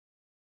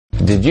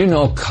Did you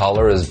know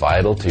color is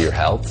vital to your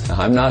health?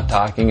 I'm not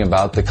talking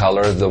about the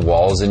color of the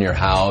walls in your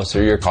house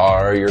or your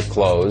car or your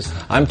clothes.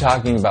 I'm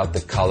talking about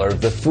the color of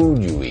the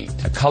food you eat.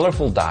 A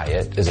colorful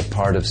diet is a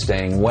part of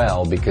staying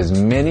well because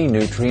many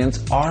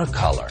nutrients are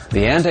color.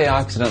 The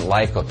antioxidant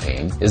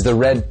lycopene is the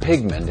red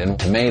pigment in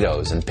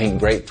tomatoes and pink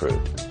grapefruit.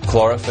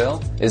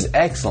 Chlorophyll is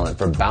excellent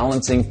for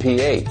balancing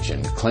pH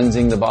and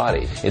cleansing the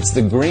body. It's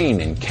the green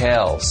in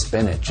kale,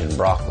 spinach, and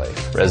broccoli.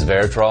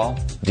 Resveratrol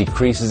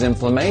decreases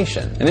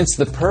inflammation, and it's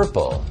the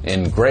purple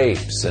in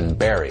grapes and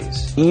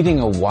berries. Eating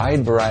a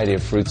wide variety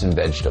of fruits and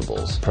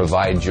vegetables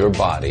provides your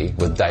body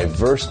with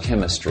diverse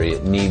chemistry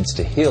it needs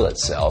to heal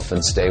itself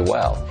and stay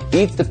well.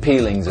 Eat the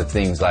peelings of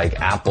things like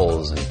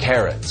apples and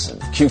carrots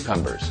and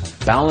cucumbers.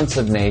 Balance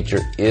of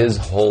nature is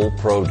whole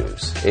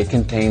produce. It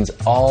contains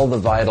all the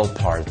vital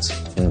parts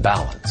in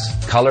balance.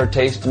 Color,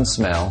 taste, and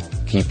smell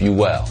keep you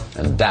well,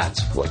 and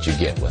that's what you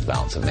get with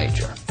Balance of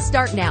Nature.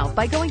 Start now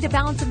by going to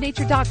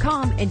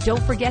balanceofnature.com and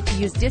don't forget to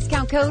use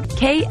discount code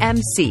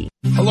KMC.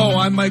 Hello,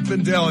 I'm Mike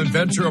Lindell,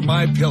 inventor of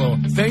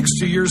MyPillow. Thanks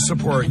to your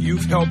support,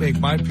 you've helped make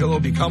MyPillow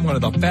become one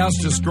of the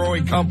fastest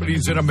growing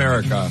companies in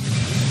America.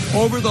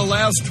 Over the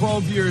last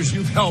 12 years,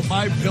 you've helped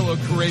MyPillow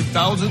create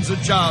thousands of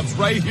jobs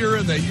right here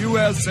in the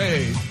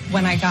USA.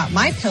 When I got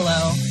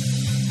MyPillow,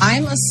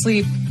 I'm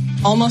asleep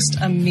almost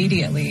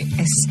immediately.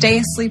 I stay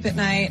asleep at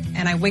night,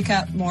 and I wake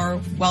up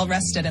more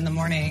well-rested in the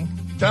morning.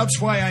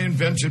 That's why I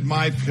invented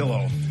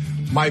MyPillow.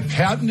 My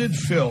patented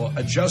fill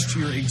adjusts to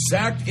your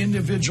exact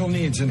individual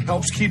needs and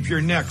helps keep your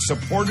neck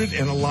supported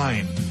and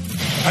aligned.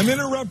 I'm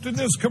interrupting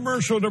this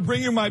commercial to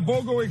bring you my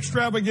BOGO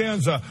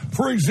extravaganza.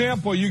 For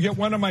example, you get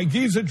one of my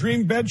Giza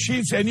Dream bed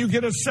sheets and you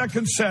get a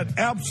second set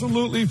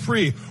absolutely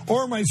free.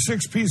 Or my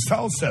 6-piece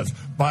towel sets.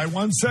 Buy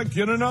one set,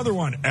 get another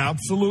one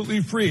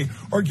absolutely free.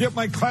 Or get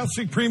my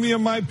classic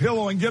premium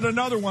MyPillow and get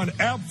another one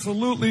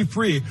absolutely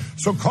free.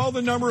 So call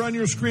the number on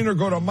your screen or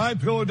go to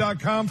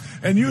MyPillow.com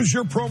and use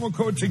your promo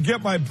code to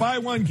get my buy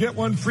one, get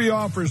one free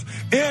offers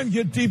and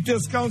get deep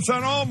discounts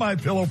on all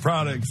MyPillow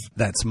products.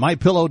 That's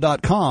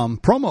MyPillow.com,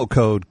 promo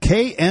code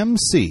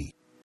KMC.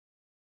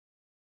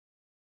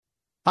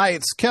 Hi,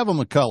 it's Kevin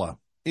McCullough.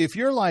 If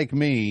you're like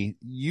me,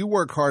 you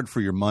work hard for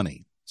your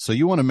money, so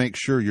you want to make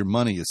sure your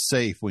money is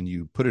safe when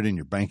you put it in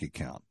your bank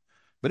account.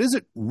 But is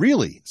it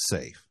really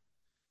safe?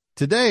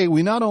 Today,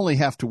 we not only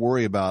have to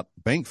worry about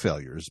bank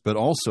failures, but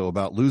also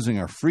about losing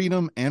our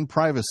freedom and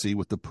privacy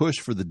with the push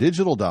for the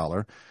digital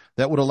dollar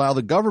that would allow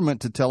the government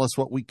to tell us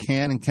what we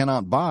can and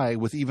cannot buy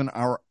with even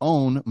our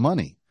own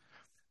money.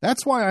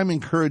 That's why I'm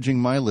encouraging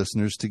my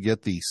listeners to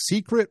get the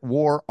Secret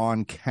War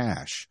on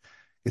Cash.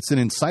 It's an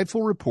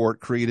insightful report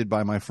created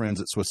by my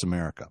friends at Swiss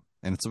America,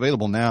 and it's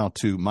available now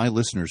to my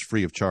listeners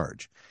free of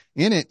charge.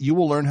 In it, you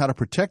will learn how to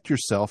protect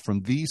yourself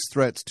from these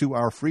threats to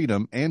our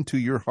freedom and to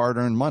your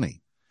hard-earned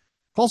money.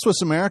 Call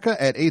Swiss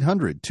America at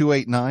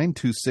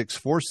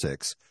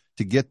 800-289-2646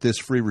 to get this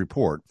free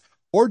report,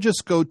 or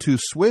just go to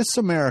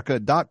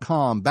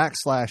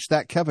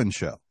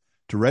SwissAmerica.com/ThatKevinShow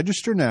to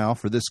register now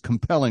for this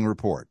compelling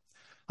report.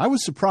 I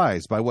was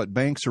surprised by what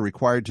banks are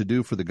required to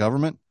do for the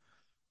government.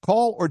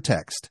 Call or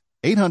text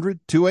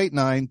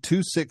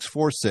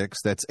 800-289-2646.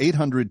 That's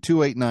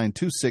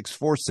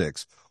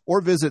 800-289-2646.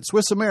 Or visit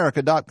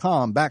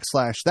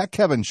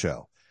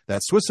SwissAmerica.com/ThatKevinShow.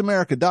 That's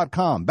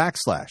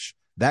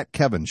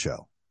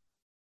SwissAmerica.com/ThatKevinShow.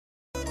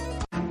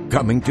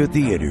 Coming to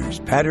theaters,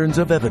 Patterns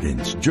of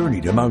Evidence, Journey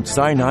to Mount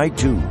Sinai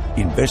 2.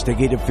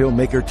 Investigative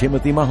filmmaker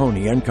Timothy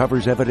Mahoney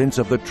uncovers evidence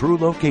of the true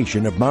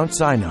location of Mount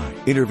Sinai,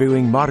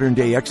 interviewing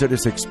modern-day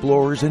Exodus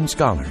explorers and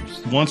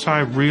scholars. Once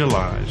I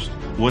realized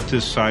what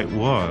this site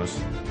was,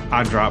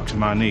 I dropped to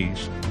my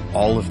knees.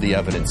 All of the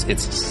evidence,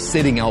 it's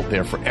sitting out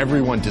there for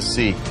everyone to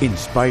see.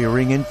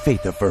 Inspiring and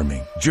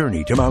faith-affirming.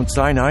 Journey to Mount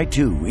Sinai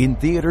 2, in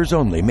theaters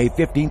only May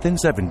 15th and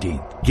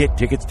 17th. Get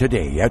tickets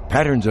today at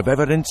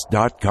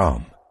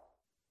patternsofevidence.com.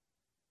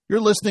 You're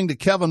listening to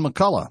Kevin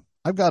McCullough.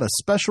 I've got a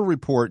special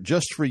report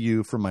just for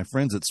you from my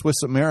friends at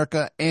Swiss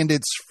America, and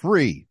it's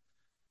free.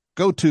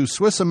 Go to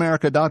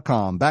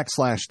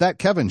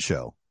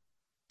SwissAmerica.com/ThatKevinShow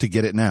to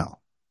get it now.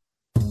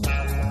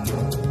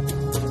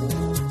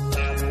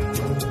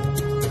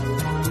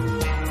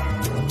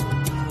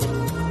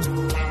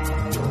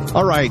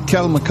 All right,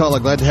 Kevin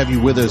McCullough, glad to have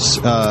you with us.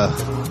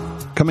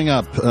 Coming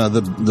up,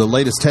 the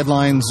latest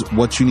headlines,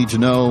 what you need to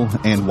know,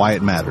 and why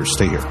it matters.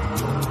 Stay here.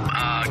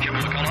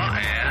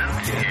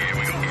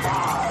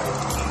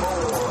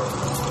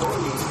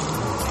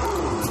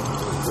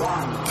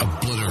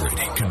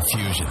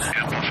 Confusion,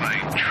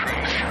 amplifying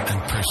truth,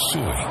 and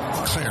pursuing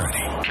clarity.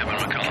 Kevin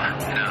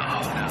McCullough,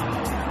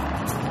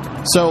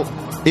 now. So,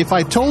 if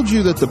I told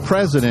you that the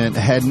president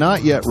had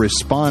not yet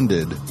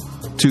responded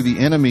to the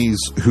enemies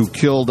who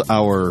killed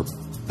our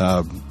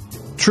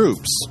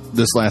troops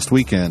this last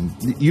weekend,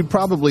 you'd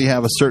probably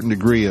have a certain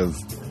degree of,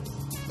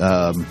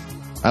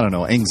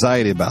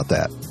 anxiety about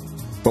that.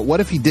 But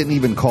what if he didn't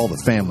even call the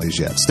families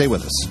yet? Stay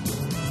with us.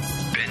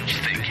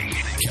 Binge thinking.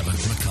 Kevin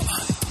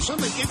McCullough.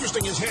 Something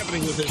interesting is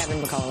happening with this.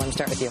 Kevin McCullough, let me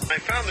start with you. I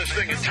found this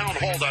thing at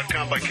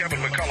townhall.com by Kevin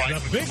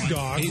McCullough. The big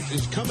dog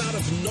has come out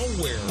of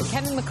nowhere.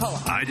 Kevin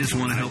McCullough. I just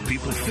want to help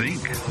people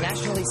think.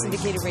 Nationally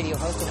syndicated radio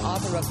host and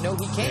author of No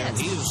He Can't. And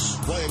he's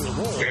playing the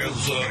role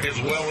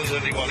as well as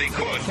anybody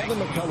could. Kevin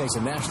McCullough is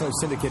a nationally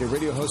syndicated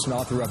radio host and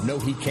author of No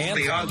He Can't.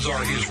 The odds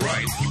are he's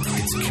right.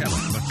 It's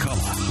Kevin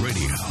McCullough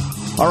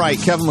Radio. All right,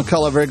 Kevin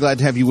McCullough, very glad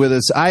to have you with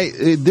us.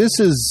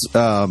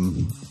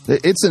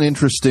 It's an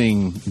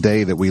interesting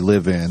day that we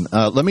live in.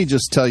 Let me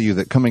just tell you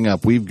that coming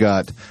up, we've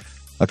got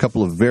a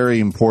couple of very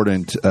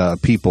important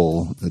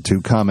people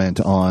to comment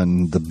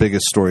on the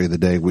biggest story of the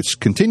day, which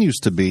continues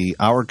to be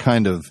our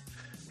kind of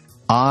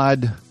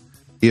odd,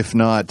 if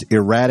not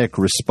erratic,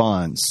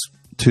 response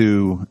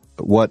to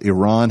what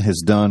Iran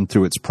has done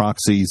through its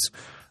proxies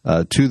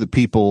to the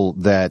people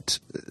that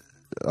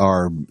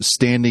are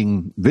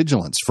standing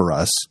vigilance for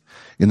us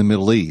in the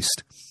Middle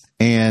East.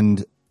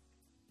 And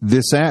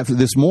this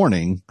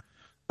morning,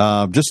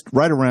 just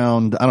right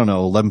around,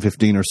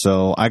 11:15 or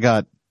so, I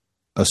got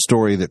a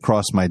story that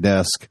crossed my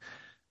desk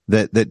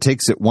that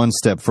takes it one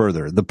step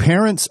further. The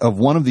parents of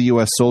one of the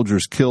U.S.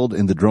 soldiers killed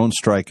in the drone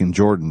strike in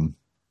Jordan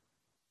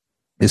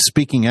is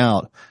speaking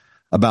out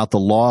about the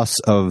loss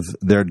of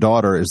their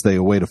daughter as they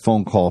await a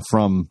phone call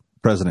from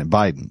President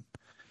Biden.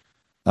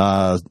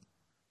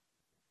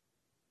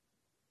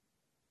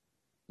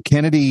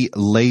 Kennedy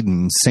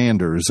Layden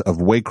Sanders of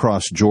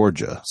Waycross,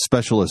 Georgia,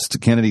 specialist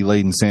Kennedy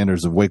Layden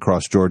Sanders of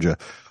Waycross, Georgia,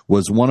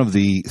 was one of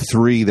the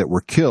 3 that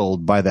were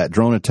killed by that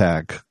drone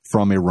attack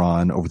from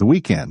Iran over the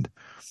weekend.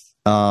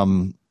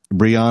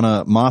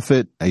 Brianna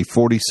Moffitt, a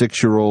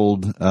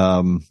 46-year-old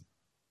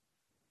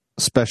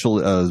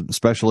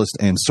specialist,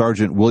 and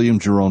Sergeant William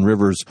Jerome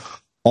Rivers,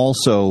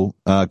 also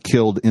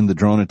killed in the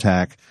drone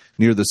attack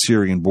near the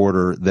Syrian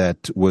border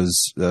that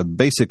was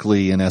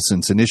basically, in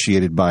essence,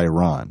 initiated by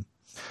Iran.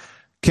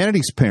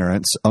 Kennedy's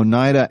parents,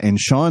 Oneida and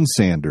Sean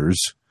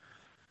Sanders,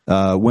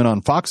 went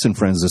on Fox and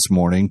Friends this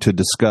morning to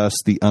discuss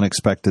the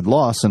unexpected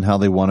loss and how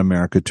they want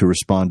America to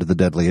respond to the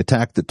deadly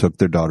attack that took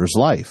their daughter's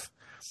life.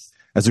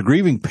 As a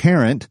grieving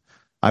parent,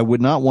 I would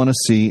not want to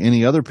see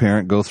any other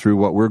parent go through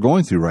what we're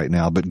going through right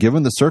now, but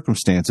given the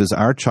circumstances,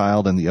 our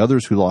child and the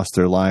others who lost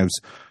their lives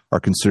are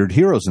considered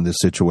heroes in this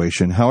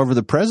situation. However,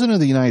 the President of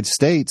the United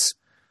States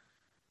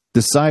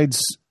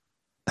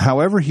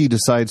however he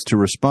decides to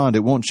respond,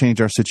 it won't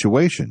change our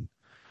situation.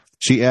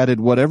 She added,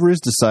 whatever is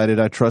decided,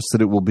 I trust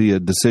that it will be a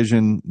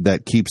decision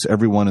that keeps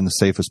everyone in the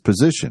safest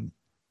position.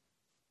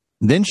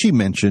 Then she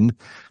mentioned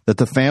that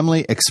the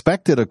family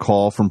expected a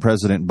call from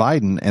President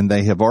Biden, and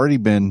they've already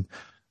been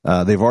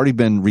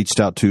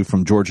reached out to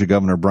from Georgia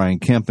Governor Brian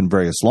Kemp and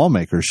various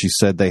lawmakers. She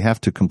said they have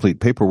to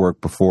complete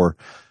paperwork before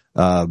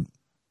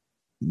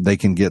they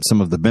can get some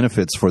of the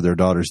benefits for their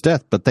daughter's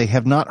death, but they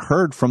have not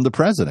heard from the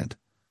president.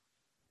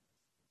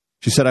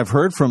 She said, I've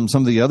heard from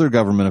some of the other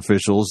government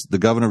officials. The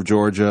governor of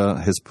Georgia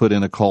has put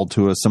in a call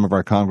to us, some of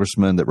our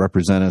congressmen that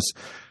represent us.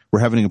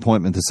 We're having an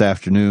appointment this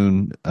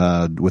afternoon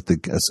with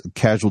the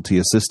casualty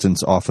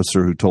assistance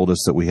officer who told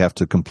us that we have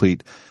to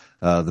complete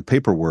the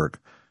paperwork.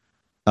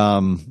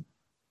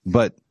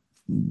 But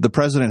the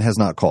president has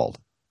not called.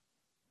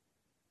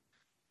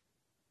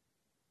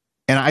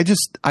 And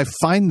I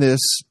find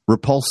this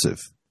repulsive.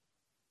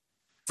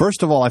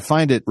 First of all, I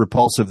find it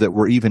repulsive that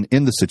we're even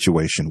in the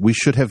situation. We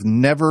should have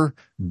never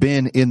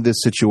been in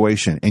this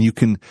situation. And you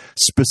can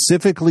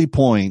specifically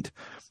point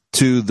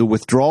to the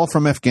withdrawal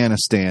from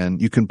Afghanistan.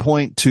 You can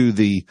point to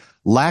the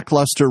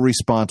lackluster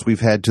response we've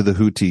had to the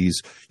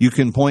Houthis. You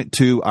can point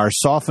to our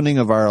softening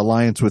of our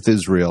alliance with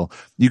Israel.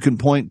 You can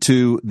point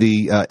to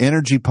the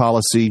energy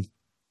policy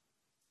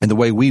and the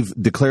way we've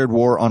declared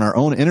war on our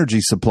own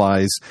energy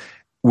supplies,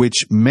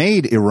 which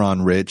made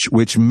Iran rich,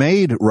 which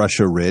made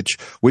Russia rich,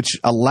 which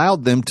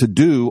allowed them to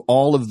do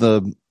all of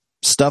the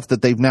stuff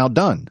that they've now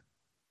done.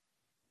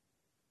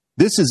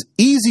 This is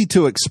easy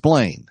to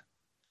explain.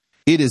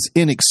 It is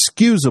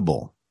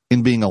inexcusable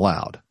in being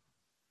allowed.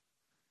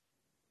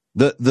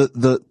 The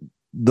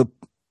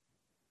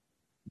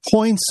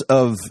points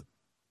of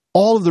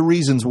all of the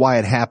reasons why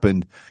it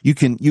happened, you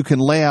can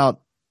lay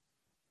out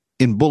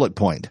in bullet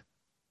point.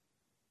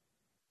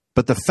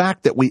 But the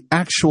fact that we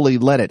actually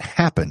let it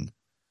happen,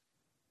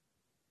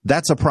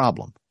 that's a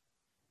problem.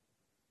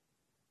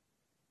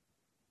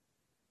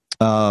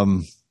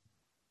 The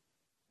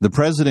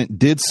president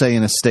did say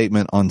in a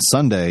statement on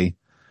Sunday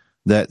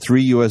that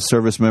 3 U.S.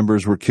 service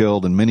members were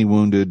killed and many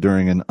wounded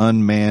during an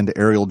unmanned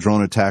aerial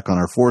drone attack on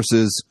our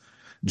forces.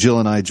 Jill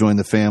and I join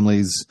the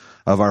families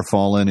of our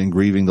fallen in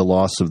grieving the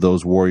loss of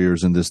those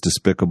warriors in this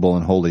despicable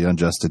and wholly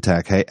unjust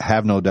attack.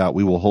 Have no doubt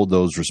we will hold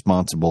those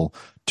responsible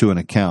to an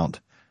account.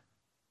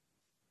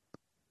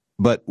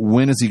 But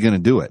when is he going to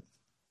do it?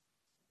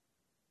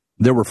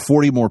 There were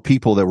 40 more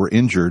people that were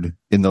injured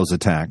in those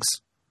attacks.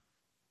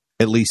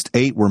 At least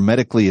 8 were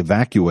medically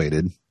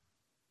evacuated,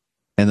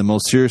 and the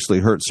most seriously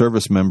hurt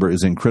service member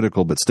is in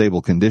critical but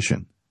stable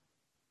condition.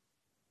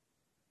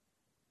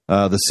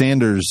 The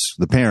Sanders,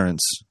 the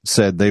parents,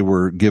 said they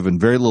were given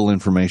very little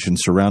information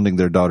surrounding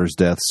their daughter's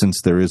death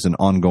since there is an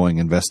ongoing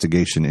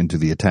investigation into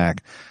the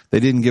attack. They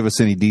didn't give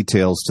us any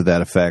details to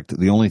that effect.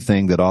 The only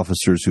thing that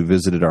officers who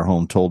visited our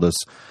home told us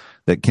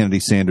that Kennedy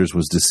Sanders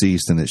was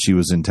deceased and that she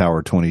was in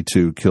Tower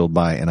 22, killed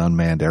by an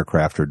unmanned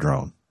aircraft or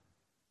drone.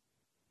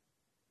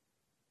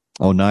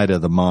 Oneida,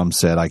 the mom,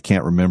 said, I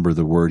can't remember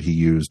the word he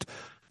used.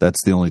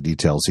 That's the only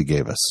details he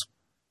gave us.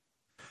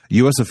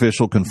 U.S.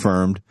 official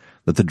confirmed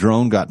that the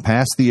drone got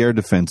past the air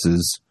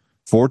defenses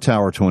for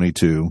Tower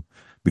 22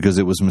 because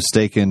it was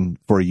mistaken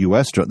for a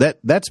U.S. drone.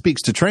 That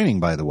speaks to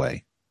training, by the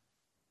way.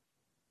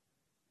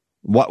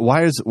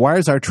 Why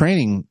is our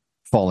training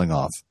falling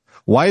off?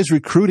 Why is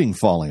recruiting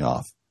falling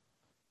off?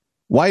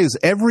 Why is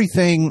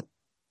everything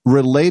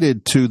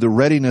related to the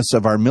readiness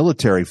of our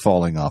military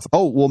falling off?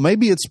 Oh, well,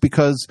 maybe it's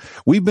because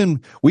we've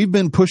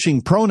been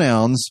pushing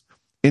pronouns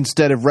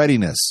instead of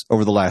readiness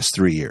over the last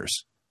 3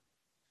 years.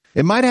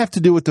 It might have to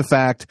do with the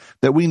fact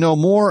that we know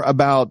more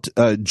about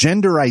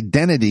gender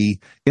identity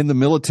in the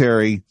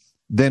military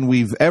than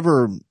we've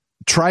ever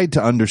tried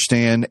to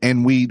understand,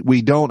 and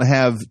we don't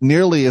have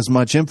nearly as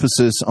much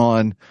emphasis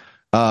on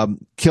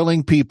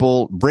killing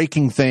people,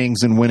 breaking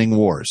things, and winning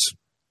wars,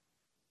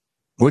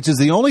 which is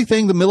the only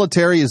thing the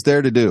military is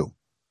there to do.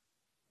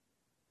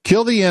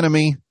 Kill the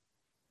enemy,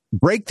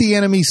 break the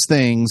enemy's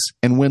things,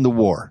 and win the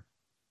war.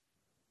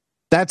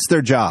 That's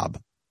their job.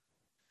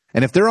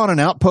 And if they're on an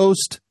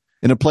outpost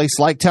in a place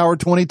like Tower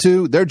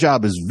 22, their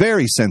job is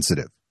very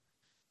sensitive.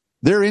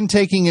 They're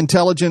intaking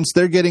intelligence.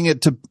 They're getting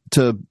it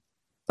to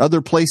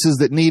other places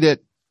that need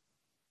it.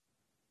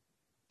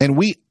 And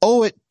we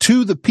owe it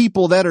to the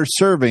people that are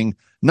serving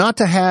not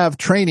to have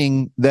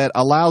training that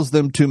allows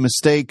them to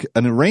mistake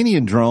an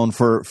Iranian drone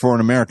for an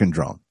American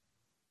drone.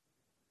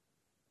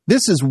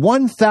 This is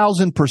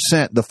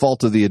 1,000% the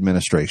fault of the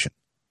administration.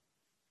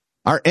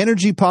 Our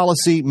energy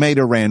policy made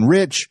Iran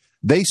rich.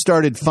 They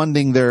started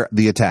funding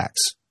the attacks.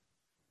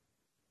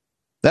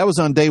 That was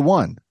on day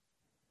one.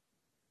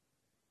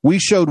 We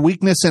showed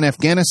weakness in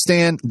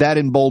Afghanistan. That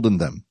emboldened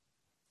them.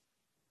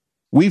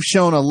 We've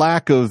shown a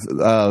lack of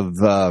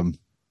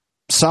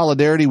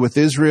solidarity with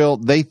Israel.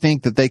 They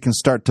think that they can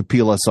start to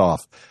peel us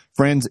off.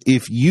 Friends,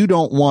 if you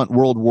don't want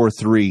World War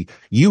III,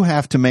 you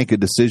have to make a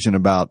decision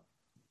about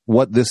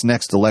what this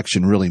next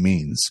election really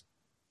means.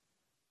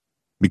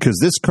 Because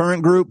this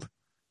current group,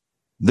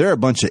 they're a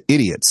bunch of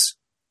idiots.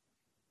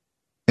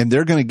 And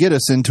they're going to get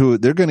us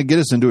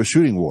into a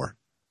shooting war.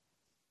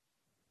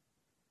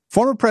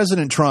 Former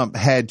President Trump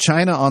had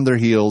China on their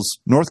heels,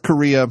 North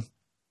Korea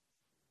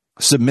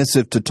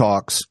submissive to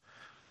talks,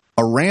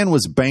 Iran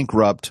was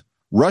bankrupt,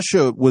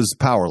 Russia was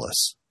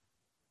powerless.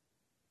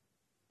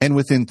 And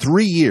within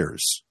 3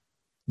 years,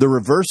 the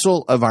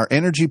reversal of our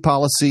energy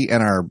policy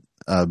and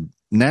our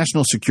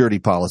national security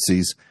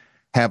policies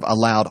have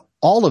allowed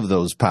all of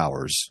those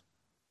powers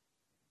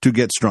to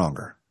get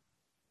stronger.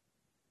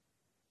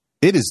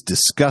 It is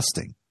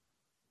disgusting.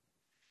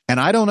 And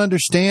I don't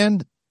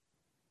understand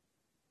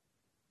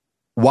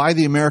why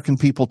the American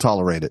people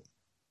tolerate it.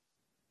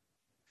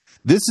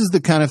 This is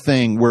the kind of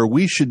thing where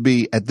we should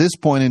be, at this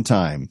point in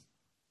time,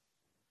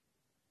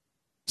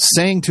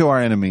 saying to our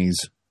enemies,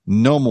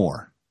 no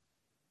more.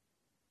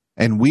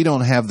 And we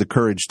don't have the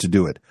courage to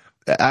do it.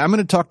 I'm going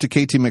to talk to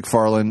KT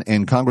McFarland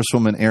and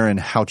Congresswoman Erin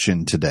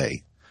Houchin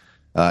today.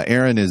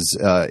 Erin is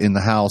in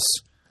the House.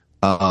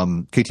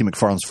 KT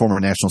McFarland's former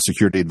national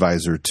security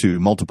advisor to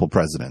multiple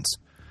presidents.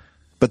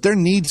 But there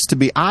needs to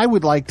be, I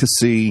would like to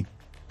see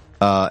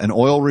an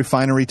oil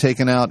refinery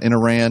taken out in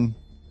Iran.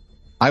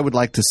 I would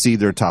like to see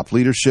their top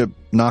leadership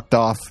knocked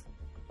off,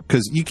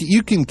 because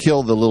you can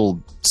kill the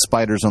little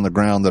spiders on the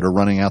ground that are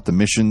running out the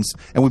missions,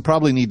 and we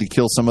probably need to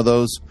kill some of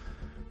those.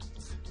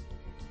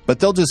 But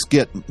they'll just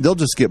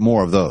get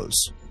more of those.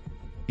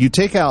 You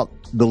take out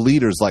the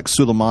leaders like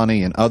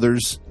Soleimani and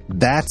others,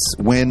 that's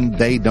when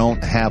they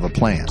don't have a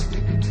plan.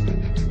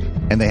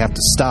 And they have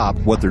to stop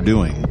what they're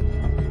doing.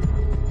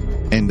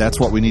 And that's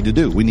what we need to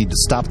do. We need to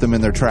stop them in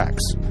their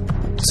tracks.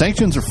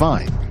 Sanctions are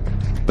fine,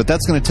 but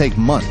that's going to take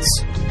months.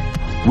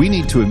 We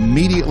need to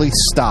immediately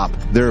stop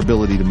their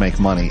ability to make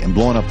money, and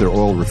blowing up their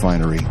oil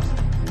refinery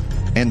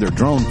and their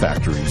drone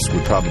factories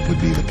would probably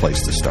be the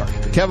place to start.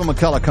 Kevin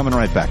McCullough coming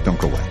right back. Don't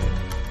go away.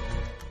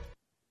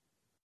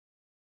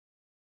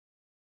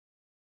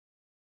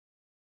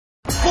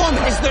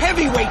 Foreman is the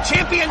heavyweight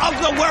champion of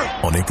the world.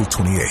 On April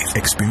 28th,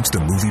 experience the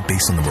movie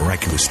based on the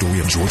miraculous story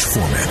of George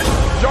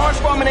Foreman. George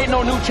Foreman ain't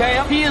no new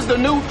champ. He is the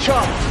new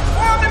chump.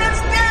 Foreman is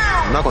down.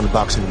 I'm not going to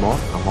box anymore.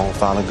 I'm going to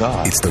follow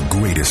God. It's the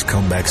greatest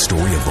comeback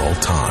story of all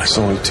time. There's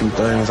only two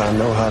things I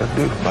know how to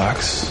do: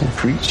 box and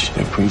preach.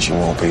 And preaching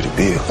won't pay the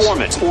bills.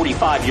 Foreman's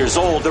 45 years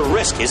old. The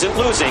risk isn't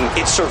losing,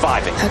 it's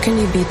surviving. How can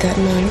you beat that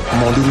man?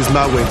 I'm going to do this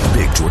my way.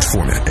 Big George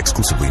Foreman,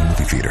 exclusively in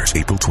movie theaters.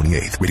 April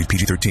 28th. Rated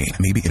PG-13.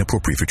 May be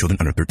inappropriate for children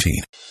under 13.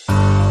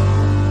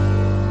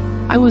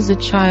 I was a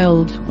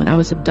child when I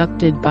was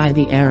abducted by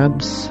the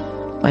Arabs.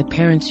 My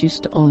parents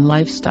used to own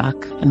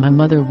livestock, and my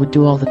mother would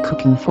do all the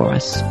cooking for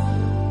us.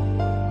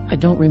 I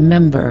don't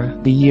remember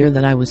the year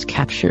that I was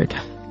captured.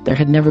 there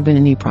had never been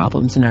any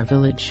problems in our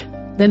village.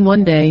 Then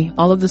one day,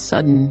 all of a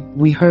sudden,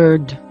 we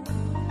heard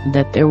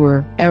that there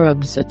were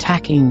Arabs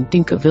attacking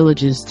Dinka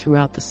villages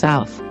throughout the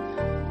south.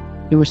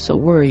 We were so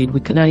worried we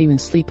could not even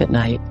sleep at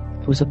night.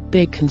 It was a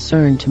big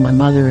concern to my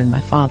mother and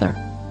my father.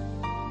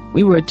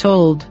 We were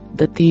told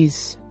that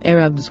these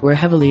Arabs were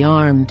heavily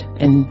armed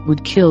and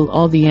would kill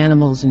all the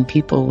animals and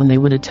people when they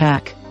would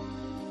attack.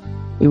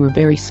 We were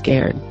very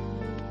scared.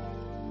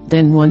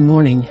 Then one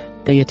morning,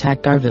 they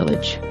attacked our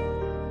village.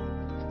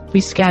 We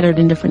scattered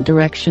in different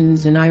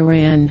directions and I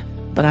ran,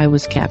 but I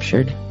was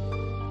captured.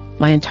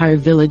 My entire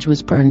village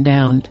was burned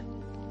down,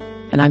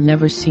 and I've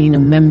never seen a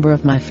member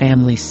of my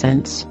family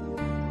since.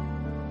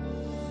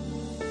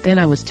 Then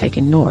I was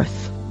taken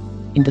north,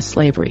 into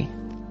slavery.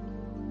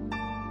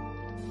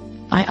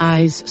 My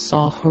eyes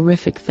saw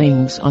horrific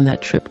things on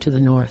that trip to the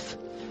north.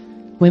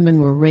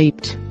 Women were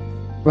raped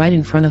right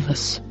in front of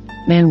us.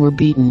 Men were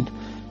beaten,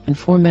 and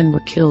 4 men were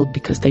killed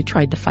because they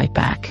tried to fight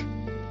back.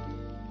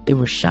 They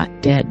were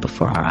shot dead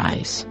before our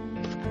eyes.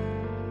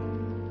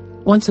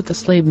 Once at the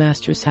slave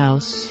master's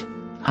house,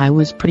 I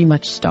was pretty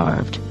much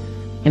starved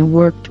and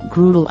worked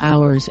brutal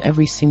hours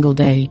every single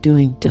day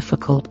doing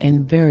difficult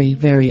and very,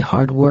 very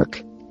hard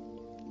work.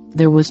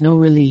 There was no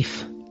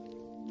relief.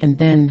 And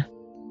then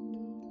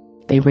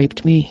they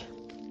raped me.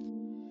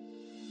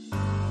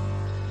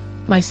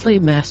 My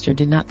slave master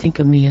did not think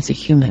of me as a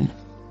human.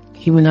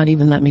 He would not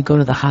even let me go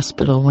to the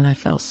hospital when I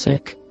fell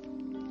sick.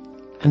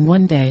 And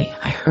one day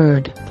I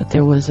heard that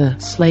there was a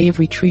slave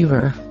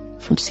retriever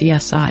from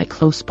CSI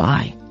close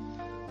by.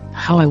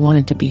 How I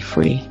wanted to be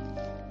free.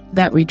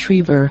 That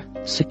retriever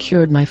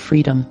secured my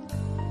freedom.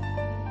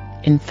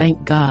 And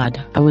thank God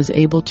I was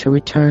able to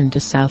return to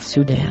South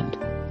Sudan.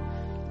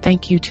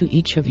 Thank you to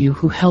each of you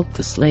who helped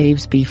the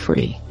slaves be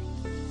free.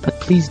 But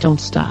please don't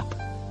stop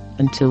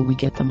until we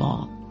get them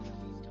all.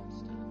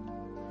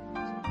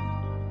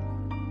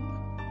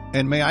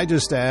 And may I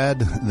just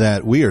add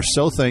that we are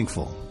so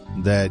thankful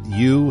that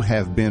you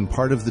have been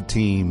part of the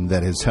team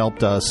that has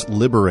helped us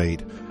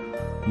liberate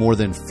more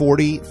than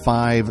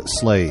 45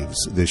 slaves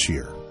this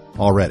year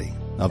already.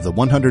 Of the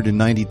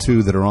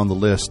 192 that are on the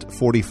list,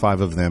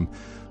 45 of them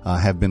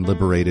have been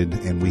liberated,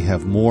 and we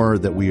have more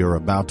that we are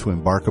about to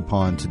embark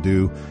upon to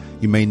do.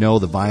 You may know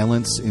the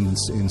violence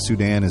in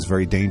Sudan is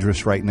very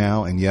dangerous right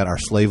now, and yet our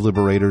slave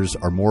liberators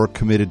are more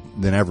committed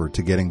than ever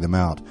to getting them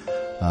out,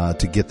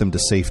 to get them to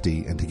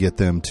safety and to get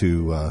them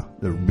to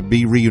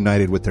be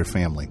reunited with their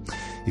family.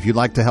 If you'd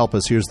like to help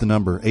us, here's the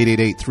number,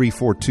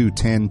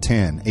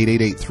 888-342-1010,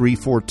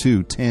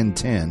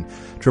 888-342-1010,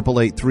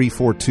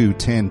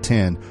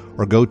 888-342-1010,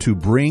 or go to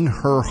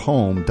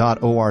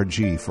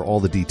bringherhome.org for all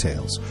the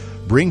details.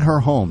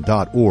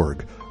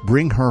 Bringherhome.org,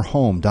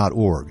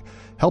 bringherhome.org.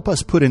 Help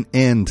us put an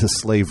end to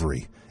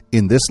slavery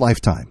in this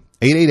lifetime.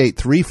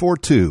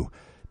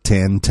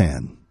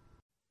 888-342-1010.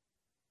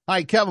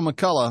 Hi, Kevin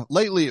McCullough.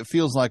 Lately, it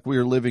feels like we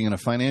are living in a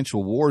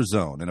financial war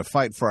zone, in a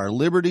fight for our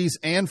liberties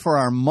and for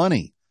our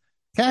money.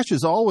 Cash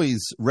has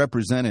always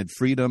represented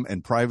freedom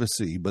and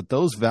privacy, but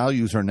those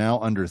values are now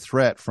under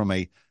threat from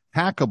a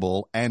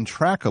hackable and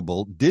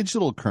trackable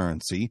digital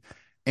currency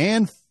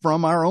and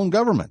from our own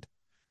government.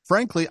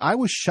 Frankly, I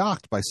was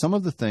shocked by some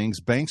of the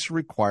things banks are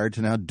required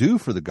to now do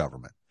for the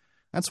government.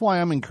 That's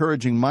why I'm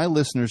encouraging my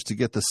listeners to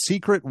get The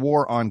Secret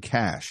War on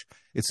Cash.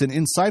 It's an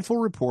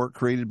insightful report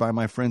created by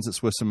my friends at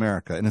Swiss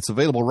America, and it's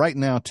available right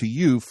now to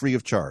you free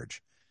of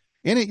charge.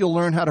 In it, you'll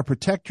learn how to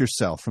protect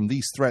yourself from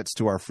these threats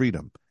to our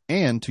freedom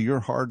and to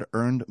your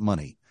hard-earned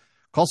money.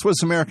 Call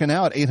Swiss America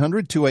now at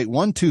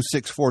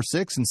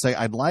 800-281-2646 and say,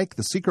 I'd like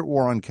The Secret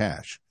War on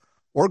Cash.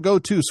 Or go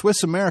to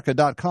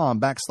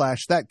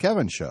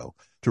SwissAmerica.com/ThatKevinShow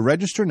to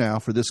register now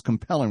for this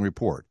compelling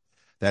report.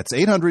 That's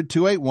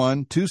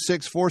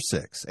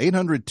 800-281-2646,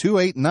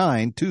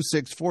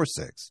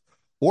 800-289-2646.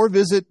 Or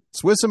visit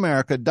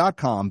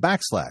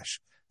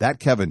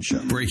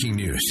SwissAmerica.com/ThatKevinShow. Breaking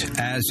news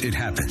as it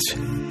happens.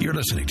 You're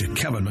listening to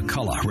Kevin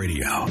McCullough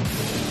Radio.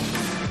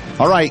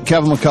 All right,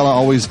 Kevin McCullough,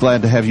 always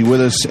glad to have you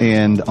with us.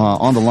 And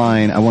on the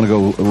line, I want to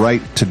go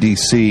right to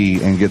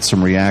D.C. and get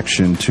some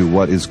reaction to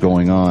what is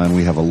going on.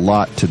 We have a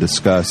lot to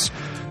discuss.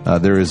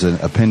 There is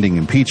a pending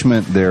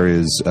impeachment. There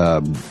is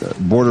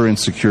border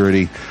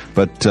insecurity.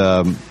 But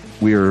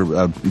we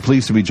are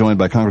pleased to be joined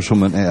by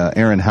Congresswoman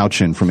Erin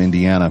Houchin from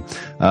Indiana.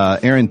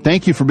 Erin,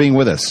 thank you for being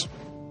with us.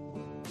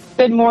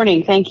 Good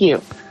morning. Thank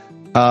you.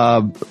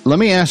 Let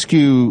me ask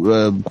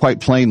you quite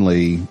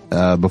plainly,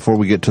 before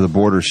we get to the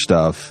border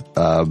stuff,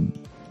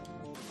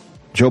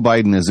 Joe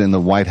Biden is in the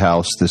White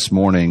House this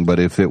morning, but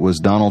if it was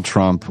Donald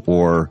Trump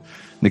or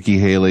Nikki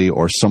Haley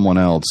or someone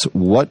else,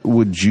 what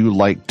would you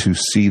like to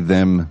see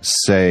them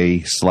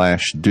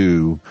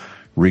say/do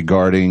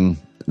regarding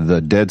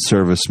the dead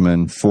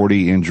servicemen,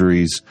 40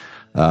 injuries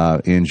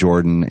in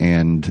Jordan,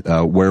 and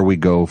where we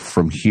go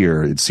from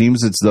here? It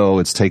seems as though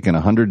it's taken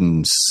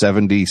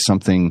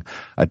 170-something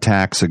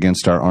attacks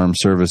against our armed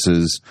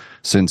services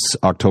since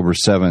October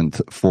 7th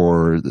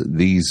for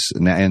these,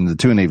 and the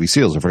 2 Navy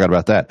SEALs, I forgot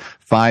about that.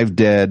 5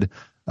 dead,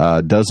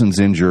 dozens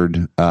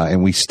injured,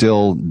 and we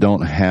still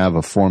don't have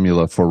a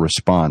formula for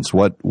response.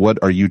 What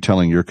are you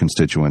telling your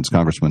constituents,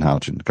 Congresswoman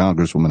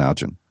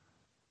Houchin?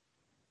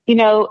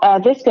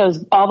 This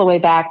goes all the way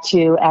back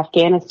to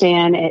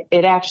Afghanistan.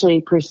 It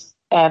actually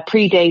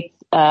predates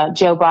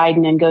Joe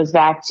Biden and goes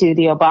back to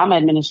the Obama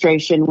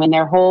administration when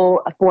their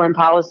whole foreign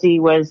policy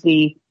was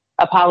the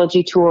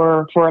apology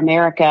tour for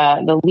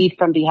America, the lead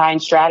from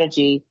behind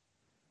strategy.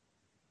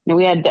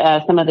 We had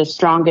some of the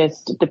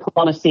strongest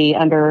diplomacy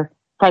under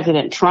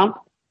President Trump,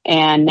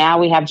 and now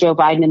we have Joe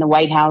Biden in the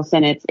White House,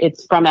 and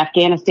it's from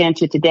Afghanistan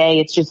to today.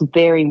 It's just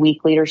very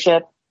weak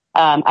leadership.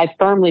 I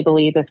firmly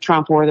believe if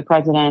Trump were the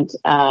president,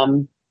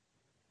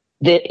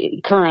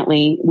 that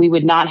currently we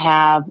would not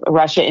have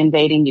Russia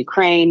invading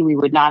Ukraine. We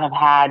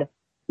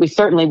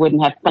certainly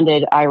wouldn't have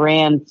funded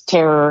Iran's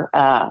terror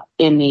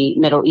in the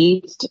Middle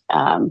East.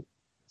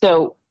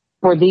 So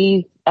for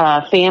these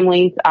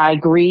families, I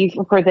grieve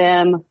for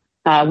them.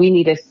 We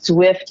need a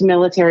swift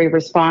military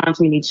response.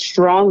 We need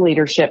strong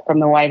leadership from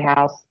the White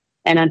House.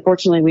 And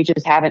unfortunately, we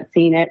just haven't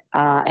seen it.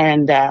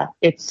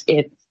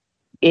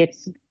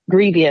 It's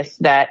grievous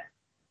that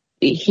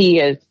he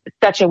is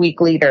such a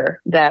weak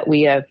leader that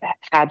we have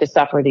had to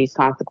suffer these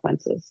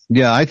consequences.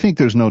 Yeah, I think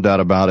there's no doubt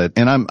about it.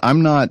 And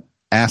I'm not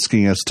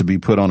asking us to be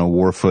put on a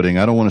war footing.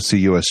 I don't want to see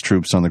U.S.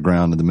 troops on the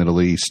ground in the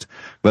Middle East.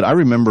 But I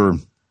remember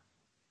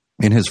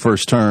in his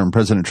first term,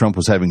 President Trump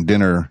was having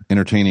dinner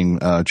entertaining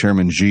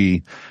Chairman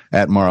Xi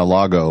at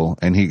Mar-a-Lago,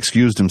 and he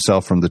excused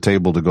himself from the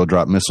table to go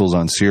drop missiles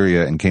on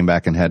Syria and came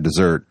back and had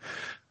dessert.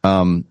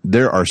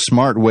 There are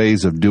smart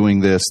ways of doing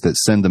this that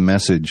send a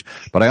message,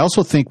 but I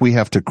also think we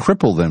have to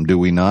cripple them, do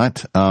we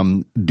not?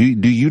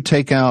 Do you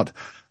take out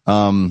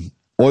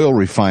oil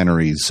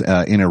refineries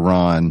in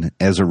Iran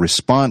as a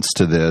response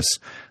to this,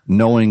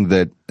 knowing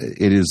that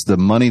it is the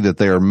money that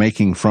they are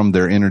making from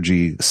their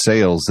energy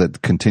sales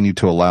that continue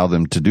to allow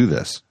them to do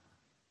this?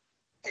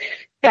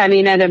 Yeah, I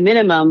mean, at a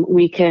minimum,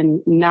 we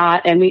can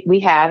not, and we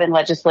have in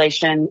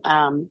legislation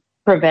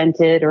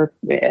prevented or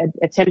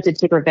attempted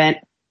to prevent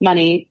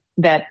money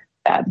that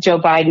Joe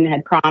Biden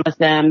had promised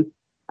them,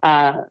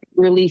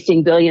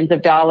 releasing billions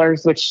of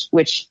dollars,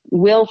 which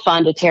will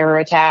fund a terror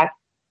attack.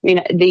 I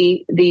mean,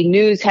 the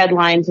news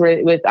headlines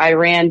were with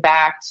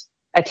Iran-backed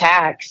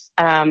attacks.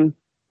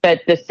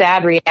 But the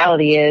sad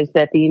reality is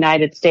that the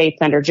United States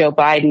under Joe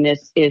Biden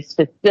is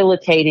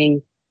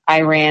facilitating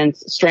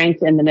Iran's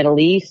strength in the Middle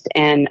East.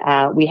 And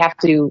we have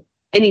to do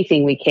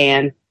anything we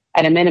can,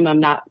 at a minimum,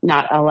 not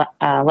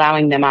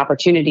allowing them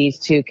opportunities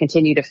to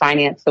continue to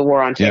finance the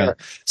war on terror.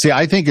 Yeah. See,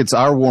 I think it's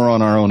our war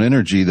on our own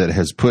energy that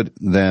has put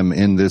them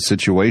in this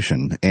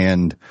situation.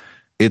 And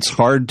it's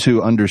hard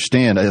to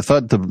understand. I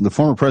thought the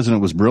former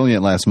president was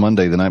brilliant last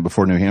Monday, the night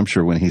before New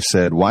Hampshire, when he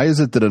said, why is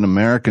it that an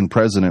American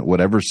president would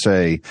ever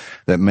say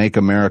that make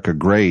America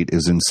great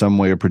is in some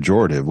way a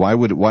pejorative? Why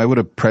would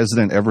a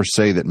president ever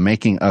say that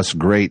making us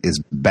great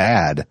is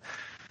bad?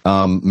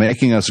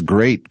 Making us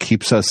great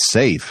keeps us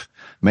safe.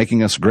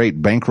 Making us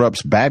great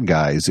bankrupts bad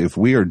guys. If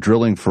we are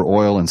drilling for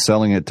oil and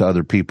selling it to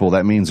other people,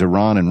 that means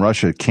Iran and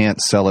Russia can't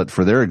sell it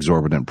for their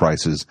exorbitant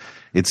prices.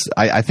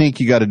 I think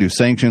you got to do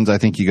sanctions. I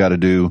think you got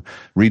to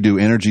redo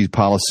energy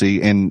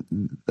policy. And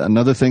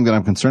another thing that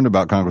I'm concerned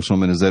about,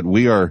 Congresswoman, is that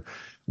we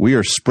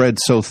are spread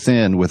so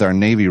thin with our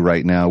Navy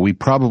right now. We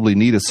probably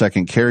need a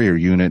second carrier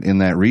unit in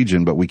that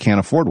region, but we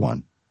can't afford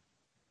one.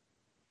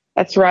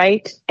 That's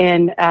right.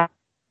 And,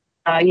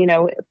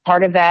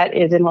 part of that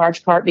is in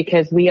large part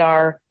because we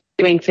are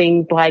doing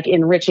things like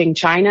enriching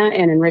China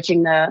and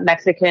enriching the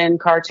Mexican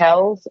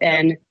cartels.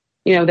 And,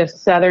 the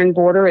southern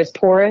border is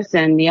porous,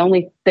 and the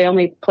only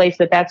place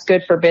that's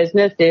good for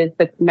business is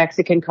the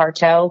Mexican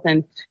cartels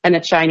and the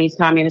Chinese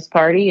Communist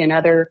Party and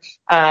other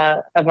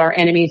of our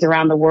enemies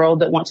around the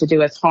world that want to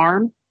do us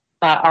harm.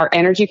 Our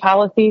energy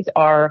policies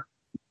are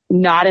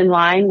not in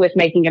line with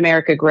making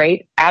America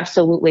great.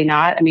 Absolutely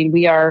not. I mean,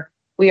 we are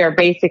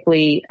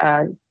basically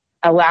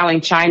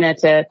allowing China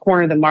to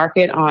corner the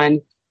market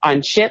on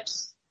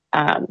chips.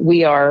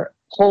 We are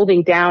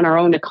holding down our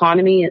own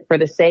economy for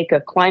the sake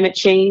of climate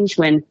change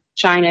when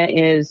China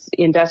is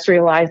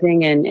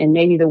industrializing and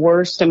maybe the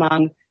worst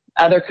among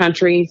other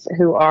countries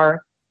who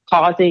are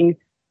causing,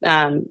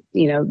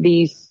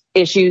 these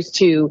issues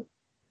to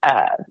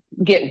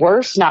get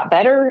worse, not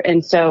better.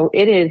 And so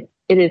it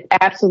is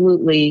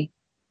absolutely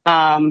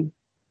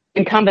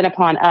incumbent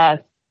upon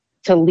us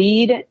to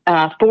lead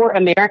for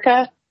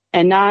America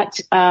and not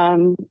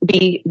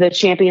be the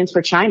champions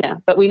for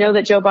China. But we know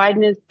that Joe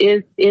Biden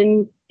is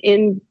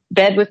in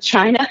bed with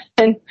China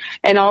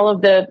and all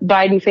of the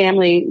Biden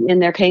family in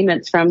their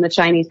payments from the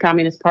Chinese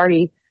Communist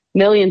Party,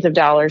 millions of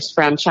dollars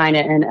from China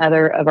and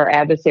other of our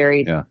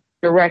adversaries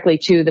directly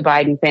to the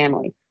Biden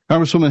family.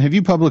 Congresswoman, have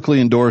you publicly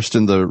endorsed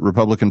in the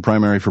Republican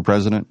primary for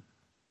president?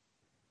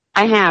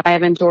 I have. I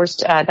have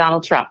endorsed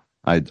Donald Trump.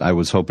 I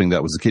was hoping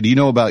that was the case. Do you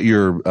know about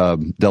your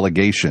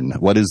delegation?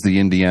 What is the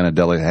Indiana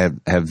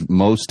delegation? Have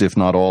most, if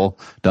not all,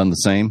 done the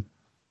same?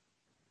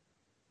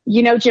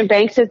 Jim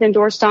Banks has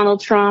endorsed Donald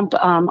Trump.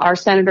 Our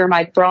Senator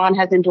Mike Braun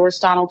has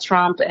endorsed Donald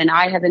Trump, and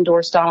I have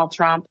endorsed Donald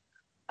Trump.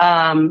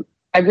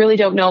 I really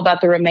don't know about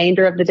the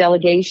remainder of the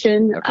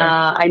delegation. Okay.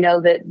 I know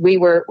that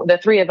the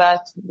three of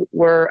us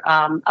were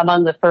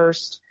among the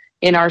first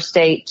in our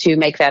state to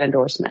make that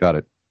endorsement. Got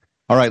it.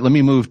 All right, let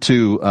me move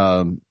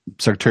to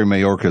Secretary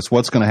Mayorkas.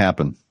 What's going to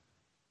happen?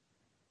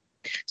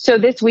 So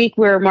this week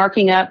we're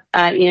marking up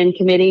in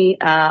committee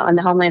on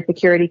the Homeland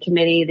Security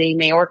Committee the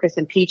Mayorkas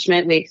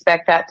impeachment. We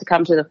expect that to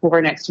come to the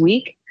floor next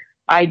week.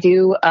 I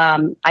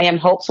am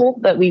hopeful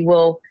that we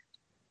will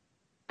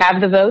have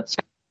the votes,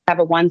 have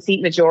a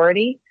 1-seat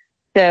majority.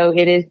 So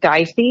it is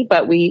dicey,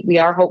 but we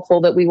are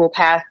hopeful that we will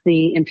pass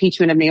the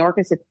impeachment of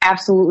Mayorkas. It's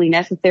absolutely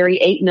necessary.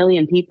 8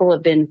 million people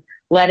have been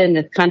led in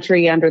this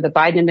country under the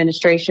Biden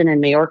administration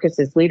and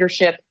Mayorkas'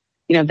 leadership.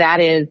 You know,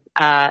 that is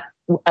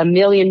 1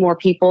 million more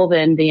people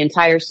than the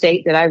entire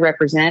state that I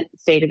represent, the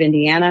state of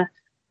Indiana.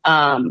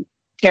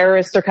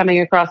 Terrorists are coming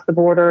across the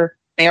border.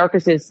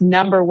 Mayorkas'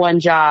 number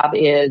one job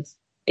is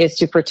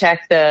to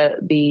protect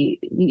the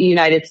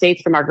United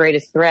States from our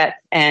greatest threat.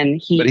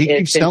 And he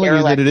keeps telling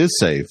you that it is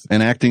safe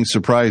and acting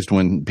surprised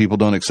when people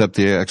don't accept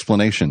the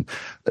explanation.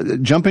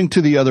 Jumping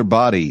to the other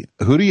body,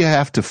 who do you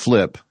have to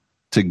flip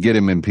to get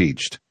him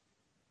impeached?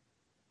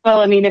 Well,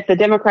 I mean, if the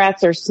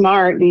Democrats are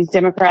smart, these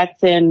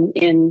Democrats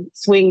in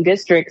swing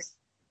districts,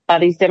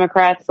 these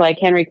Democrats like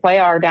Henry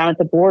Cuellar down at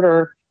the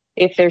border,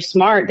 if they're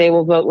smart, they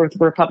will vote with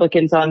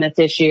Republicans on this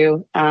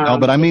issue. No,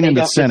 but I mean in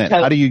the Senate.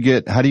 How do you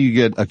get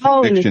a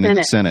conviction in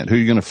the Senate? Who are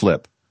you going to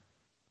flip?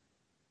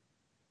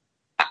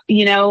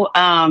 You know,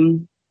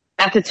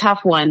 that's a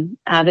tough one.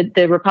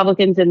 The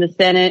Republicans in the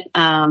Senate,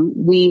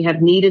 we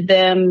have needed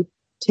them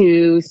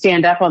to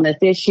stand up on this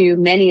issue.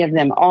 Many of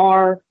them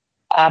are,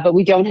 but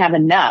we don't have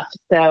enough.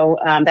 So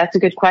that's a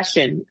good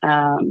question.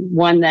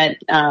 One that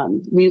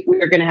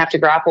we're going to have to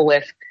grapple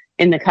with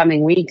in the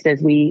coming weeks as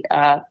we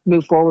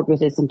move forward with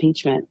this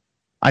impeachment.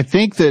 I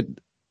think that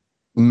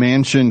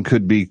Manchin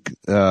could be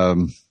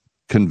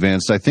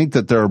convinced. I think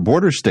that there are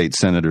border state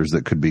senators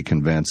that could be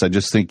convinced. I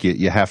just think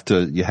you have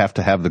to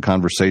have the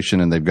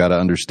conversation, and they've got to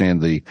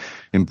understand the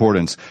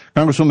importance.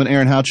 Congresswoman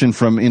Erin Houchin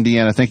from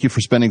Indiana, thank you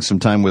for spending some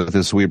time with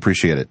us. We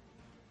appreciate it.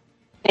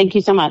 Thank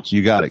you so much.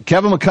 You got it.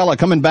 Kevin McCullough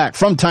coming back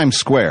from Times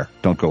Square.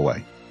 Don't go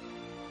away.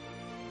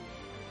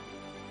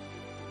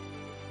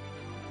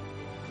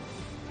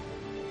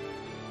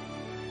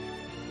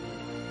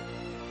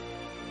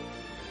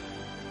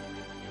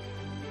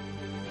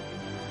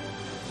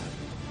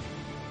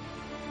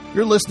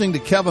 You're listening to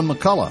Kevin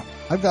McCullough.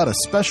 I've got a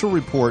special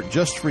report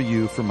just for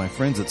you from my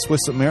friends at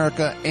Swiss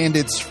America, and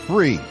it's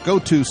free. Go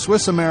to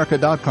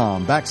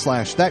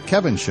SwissAmerica.com/That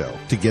Kevin Show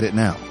to get it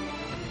now.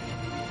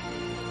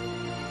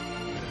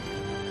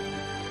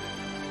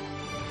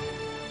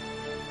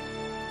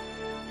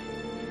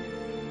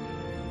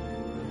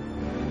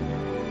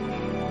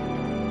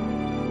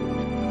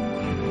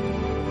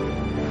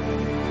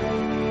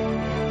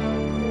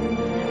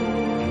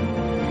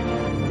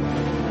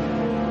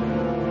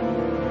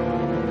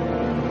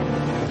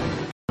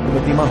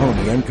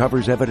 Mahoney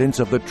uncovers evidence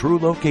of the true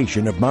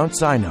location of Mount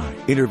Sinai,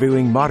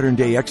 interviewing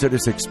modern-day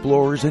Exodus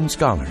explorers and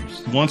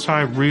scholars. Once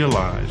I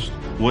realized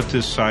what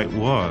this site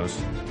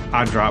was,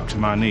 I dropped to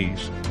my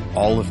knees.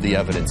 All of the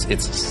evidence,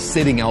 it's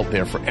sitting out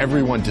there for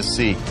everyone to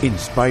see.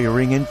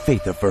 Inspiring and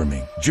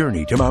faith-affirming.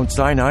 Journey to Mount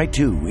Sinai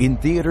 2 in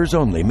theaters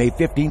only May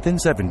 15th and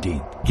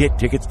 17th. Get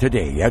tickets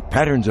today at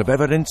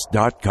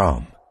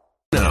patternsofevidence.com.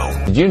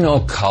 Did you know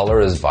color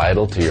is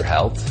vital to your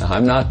health?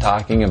 I'm not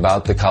talking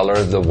about the color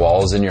of the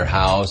walls in your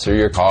house or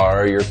your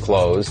car or your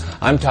clothes.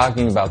 I'm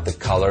talking about the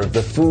color of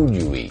the food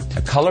you eat.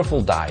 A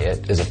colorful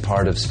diet is a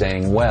part of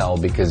staying well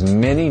because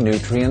many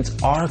nutrients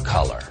are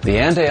color. The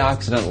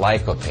antioxidant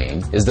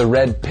lycopene is the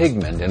red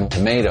pigment in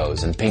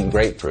tomatoes and pink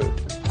grapefruit.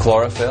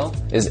 Chlorophyll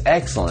is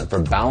excellent for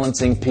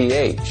balancing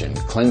pH and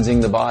cleansing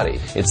the body.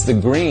 It's the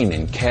green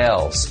in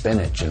kale,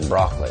 spinach, and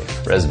broccoli.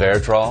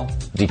 Resveratrol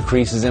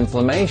decreases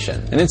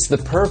inflammation, and it's the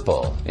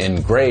purple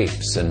in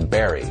grapes and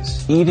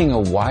berries. Eating a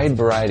wide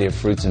variety of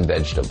fruits and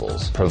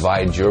vegetables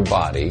provides your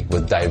body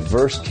with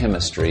diverse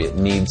chemistry it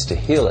needs to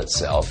heal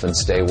itself and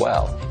stay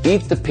well.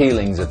 Eat the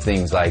peelings of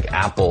things like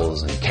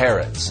apples and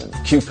carrots and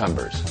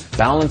cucumbers.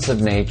 Balance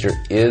of Nature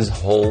is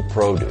whole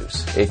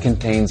produce. It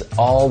contains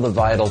all the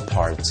vital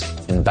parts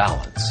in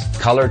balance.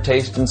 Color,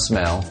 taste, and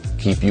smell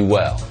keep you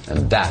well,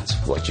 and that's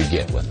what you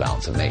get with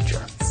Balance of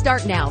Nature.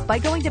 Start now by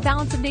going to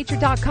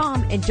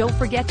balanceofnature.com and don't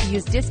forget to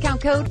use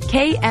discount code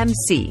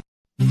KMC.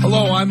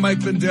 Hello, I'm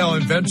Mike Lindell,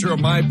 inventor of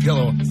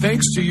MyPillow.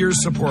 Thanks to your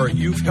support,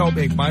 you've helped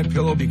make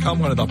MyPillow become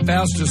one of the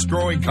fastest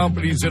growing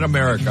companies in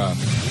America.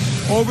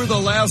 Over the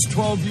last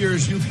 12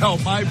 years, you've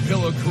helped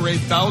MyPillow create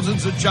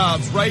thousands of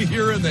jobs right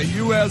here in the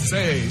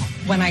USA.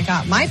 When I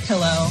got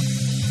MyPillow,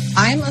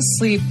 I'm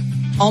asleep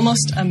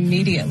almost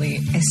immediately.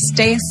 I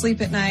stay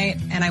asleep at night,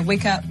 and I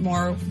wake up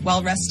more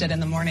well-rested in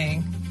the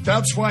morning.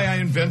 That's why I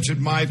invented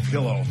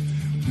MyPillow.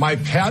 My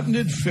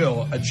patented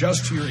fill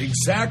adjusts to your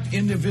exact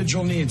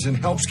individual needs and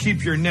helps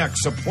keep your neck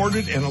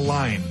supported and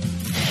aligned.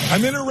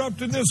 I'm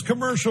interrupting this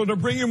commercial to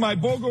bring you my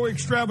BOGO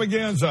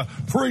extravaganza.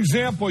 For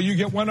example, you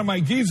get one of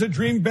my Giza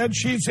Dream bed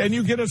sheets and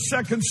you get a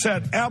second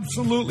set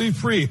absolutely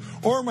free.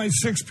 Or my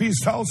 6-piece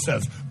towel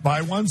sets.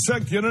 Buy one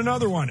set, get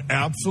another one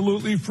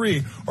absolutely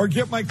free. Or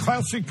get my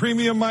classic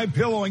premium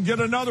MyPillow and get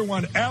another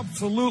one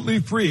absolutely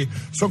free.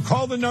 So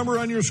call the number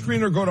on your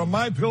screen or go to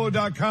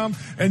MyPillow.com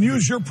and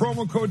use your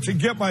promo code to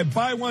get my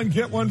buy one,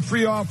 get one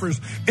free offers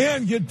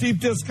and get deep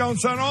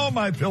discounts on all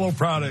MyPillow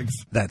products.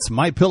 That's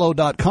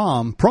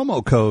MyPillow.com,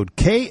 promo code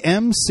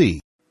KMC.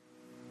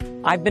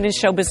 I've been in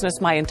show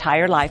business my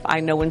entire life. I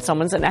know when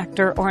someone's an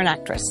actor or an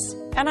actress.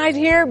 And I'd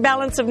hear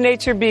Balance of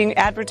Nature being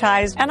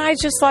advertised, and I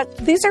just thought,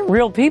 these are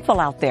real people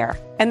out there.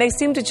 And they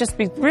seem to just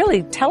be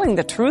really telling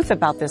the truth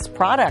about this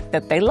product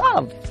that they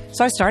love.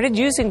 So I started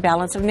using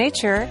Balance of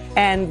Nature,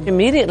 and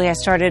immediately I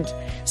started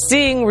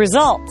seeing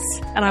results.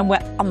 And I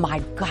went, oh my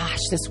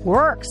gosh, this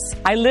works.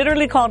 I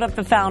literally called up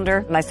the founder,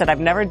 and I said, I've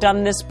never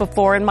done this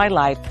before in my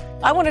life.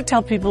 I want to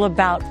tell people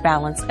about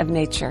Balance of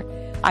Nature.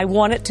 I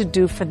want it to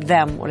do for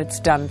them what it's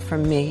done for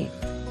me.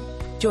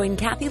 Join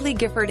Kathy Lee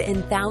Gifford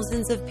and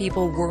thousands of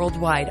people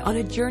worldwide on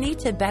a journey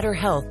to better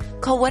health.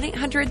 Call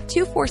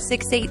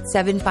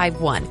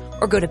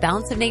 1-800-246-8751 or go to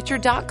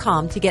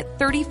balanceofnature.com to get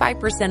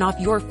 35% off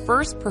your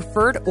first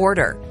preferred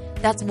order.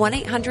 That's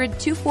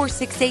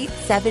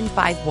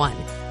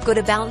 1-800-246-8751. Go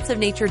to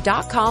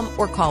balanceofnature.com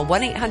or call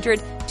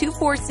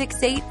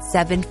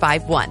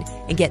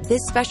 1-800-246-8751 and get this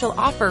special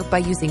offer by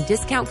using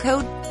discount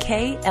code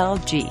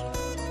KLG.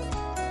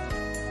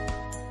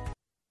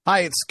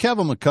 Hi, it's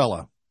Kevin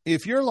McCullough.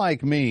 If you're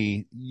like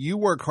me, you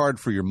work hard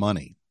for your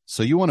money,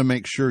 so you want to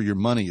make sure your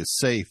money is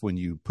safe when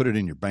you put it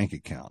in your bank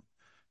account.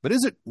 But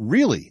is it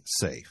really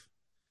safe?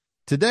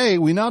 Today,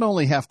 we not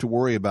only have to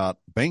worry about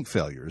bank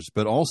failures,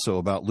 but also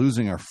about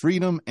losing our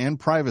freedom and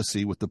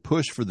privacy with the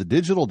push for the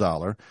digital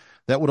dollar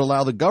that would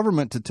allow the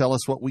government to tell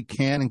us what we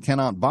can and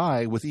cannot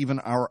buy with even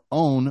our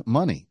own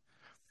money.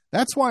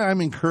 That's why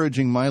I'm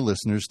encouraging my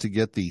listeners to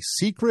get the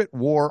Secret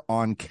War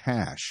on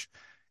Cash.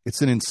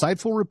 It's an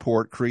insightful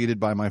report created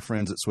by my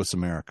friends at Swiss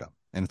America,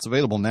 and it's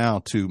available now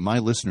to my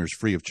listeners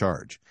free of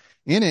charge.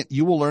 In it,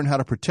 you will learn how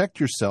to protect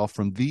yourself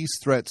from these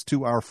threats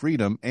to our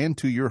freedom and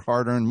to your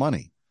hard-earned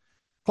money.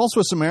 Call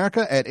Swiss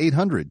America at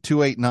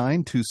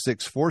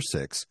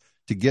 800-289-2646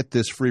 to get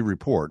this free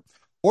report,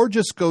 or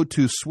just go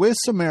to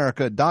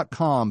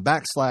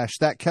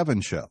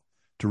SwissAmerica.com/ThatKevinShow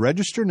to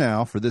register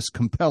now for this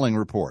compelling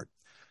report.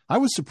 I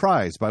was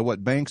surprised by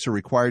what banks are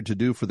required to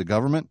do for the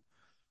government.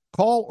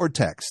 Call or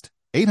text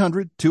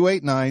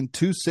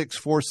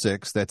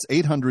 800-289-2646. That's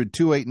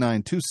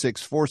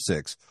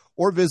 800-289-2646.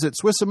 Or visit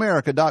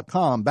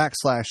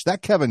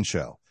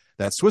SwissAmerica.com/ThatKevinShow.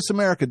 That's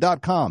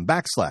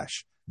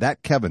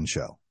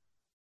SwissAmerica.com/ThatKevinShow.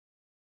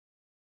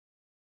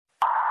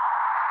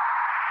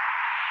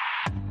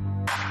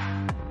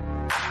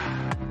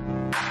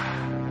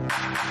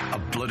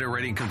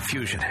 Obliterating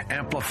confusion,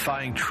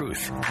 amplifying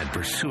truth, and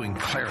pursuing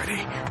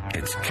clarity.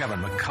 It's Kevin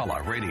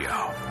McCullough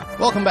Radio.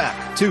 Welcome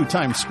back to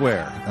Times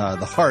Square,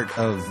 the heart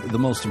of the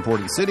most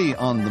important city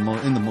in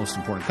the most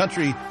important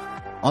country,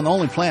 on the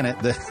only planet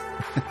that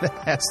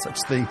has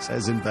such things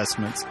as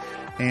investments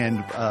and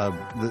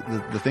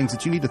the things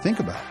that you need to think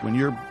about when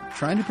you're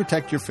trying to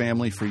protect your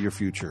family for your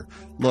future.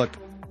 Look,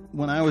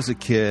 when I was a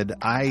kid,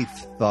 I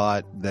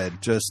thought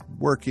that just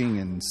working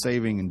and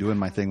saving and doing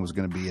my thing was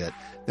going to be it.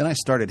 Then I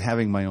started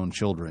having my own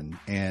children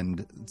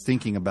and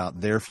thinking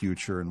about their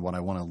future and what I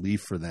want to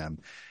leave for them.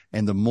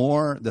 And the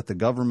more that the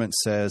government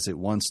says it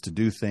wants to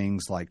do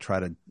things like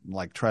try to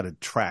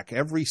track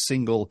every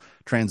single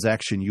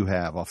transaction you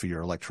have off of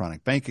your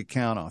electronic bank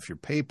account, off your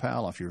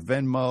PayPal, off your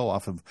Venmo,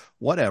 off of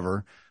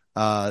whatever,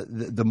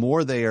 the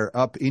more they are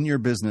up in your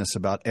business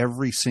about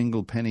every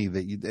single penny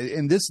that you –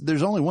 and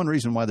there's only one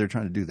reason why they're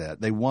trying to do that.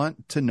 They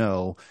want to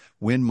know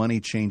when money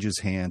changes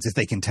hands, if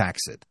they can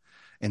tax it.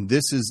 And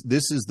this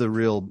is the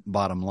real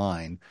bottom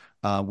line.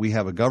 We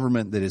have a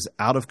government that is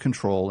out of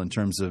control in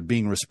terms of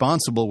being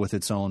responsible with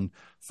its own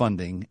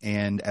funding,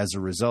 and as a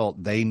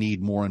result, they need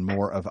more and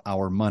more of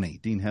our money.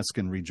 Dean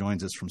Heskin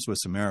rejoins us from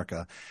Swiss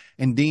America.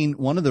 And Dean,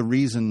 one of the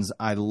reasons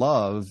I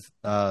love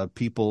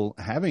people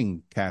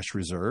having cash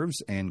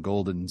reserves and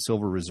gold and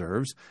silver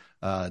reserves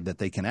that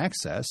they can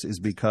access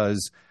is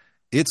because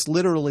it's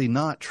literally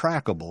not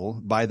trackable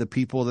by the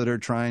people that are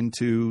trying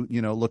to,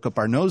 look up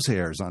our nose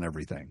hairs on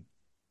everything.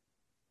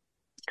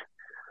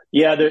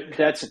 Yeah,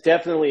 that's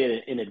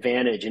definitely an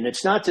advantage. And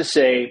it's not to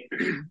say,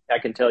 I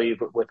can tell you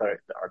with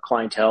our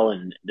clientele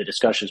and the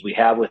discussions we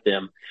have with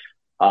them,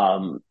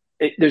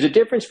 there's a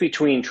difference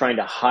between trying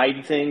to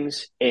hide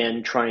things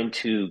and trying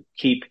to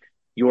keep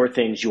your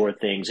things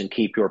and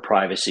keep your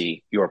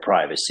privacy.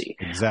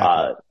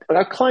 Exactly. But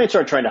our clients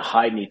aren't trying to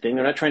hide anything.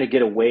 They're not trying to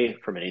get away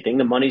from anything.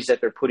 The monies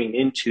that they're putting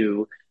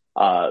into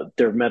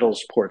their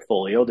metals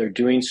portfolio, they're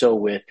doing so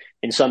with,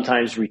 and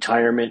sometimes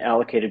retirement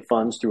allocated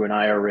funds through an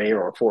IRA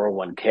or a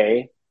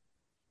 401k,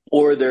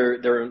 or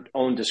their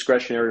own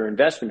discretionary or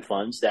investment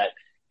funds that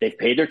they've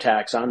paid their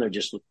tax on. They're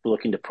just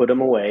looking to put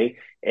them away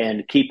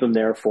and keep them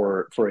there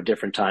for a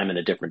different time and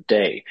a different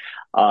day.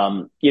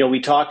 We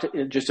talked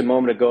just a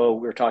moment ago,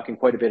 we were talking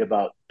quite a bit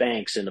about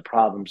banks and the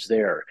problems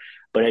there.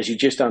 But as you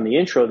just on the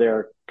intro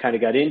there kind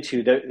of got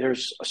into,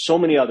 there's so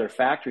many other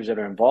factors that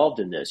are involved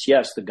in this.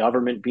 Yes, the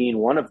government being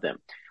one of them.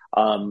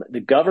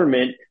 The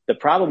government, the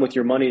problem with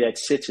your money that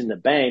sits in the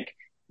bank,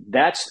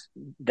 that's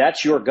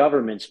your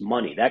government's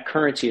money. That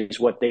currency is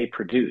what they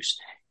produce.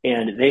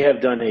 And they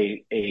have done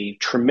a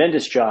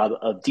tremendous job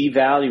of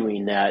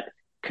devaluing that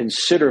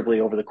considerably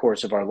over the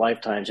course of our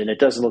lifetimes. And it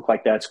doesn't look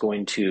like that's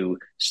going to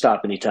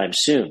stop anytime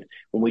soon.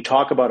 When we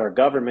talk about our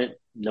government,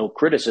 no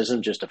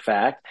criticism, just a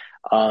fact.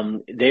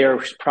 They are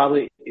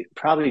probably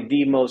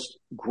the most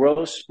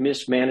gross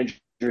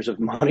mismanagers of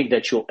money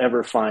that you'll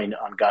ever find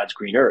on God's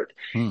green earth.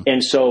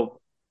 And so,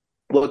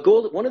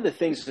 gold, one of the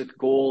things that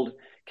gold,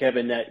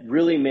 Kevin, that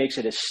really makes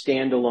it a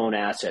standalone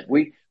asset.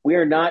 We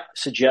are not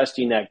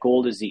suggesting that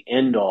gold is the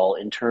end all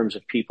in terms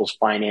of people's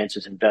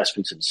finances,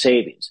 investments, and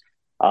savings.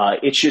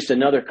 It's just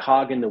another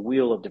cog in the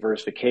wheel of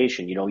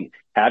diversification.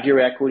 Have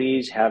your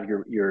equities, have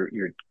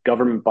your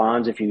government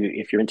bonds if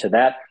you're into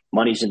that.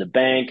 Money's in the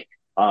bank,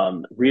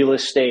 real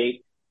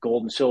estate,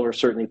 gold and silver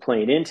certainly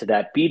playing into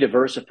that. Be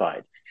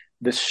diversified.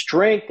 The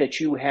strength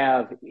that you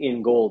have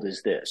in gold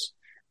is this.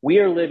 We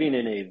are living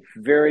in a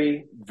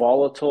very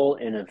volatile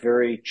and a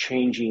very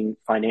changing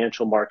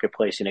financial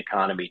marketplace and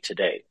economy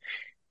today.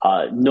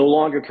 No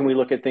longer can we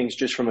look at things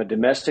just from a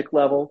domestic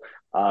level.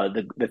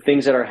 The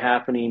things that are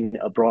happening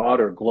abroad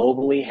or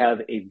globally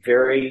have a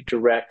very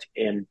direct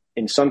and,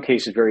 in some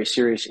cases, very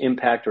serious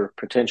impact or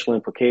potential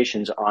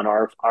implications on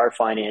our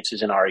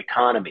finances and our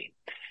economy.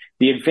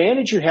 The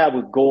advantage you have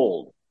with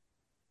gold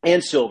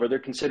and silver, they're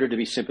considered to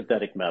be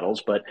sympathetic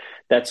metals, but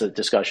that's a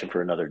discussion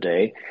for another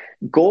day.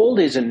 Gold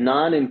is a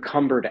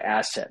non-encumbered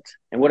asset.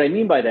 And what I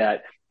mean by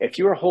that, if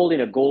you are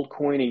holding a gold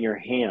coin in your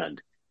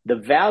hand, the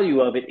value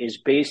of it is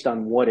based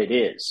on what it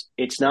is.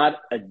 It's not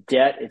a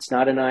debt. It's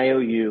not an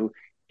IOU.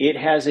 It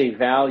has a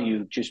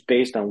value just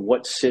based on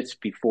what sits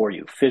before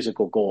you,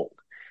 physical gold.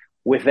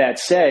 With that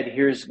said,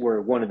 here's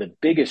where one of the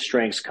biggest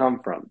strengths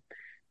come from.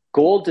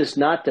 Gold does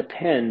not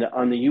depend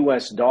on the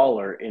U.S.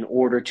 dollar in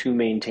order to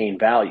maintain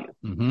value.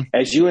 Mm-hmm.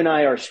 As you and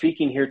I are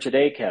speaking here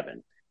today,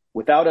 Kevin,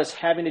 without us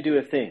having to do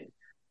a thing,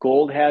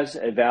 gold has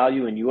a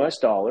value in U.S.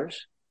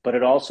 dollars, but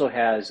it also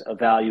has a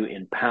value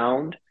in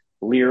pound,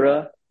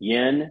 lira,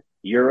 yen,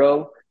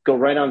 euro, go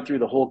right on through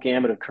the whole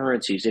gamut of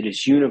currencies. It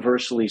is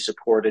universally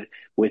supported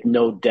with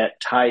no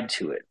debt tied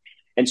to it.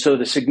 And so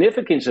the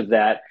significance of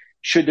that,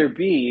 should there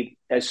be,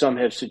 as some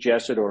have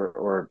suggested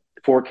or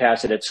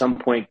forecasted at some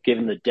point,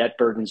 given the debt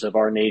burdens of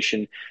our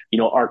nation,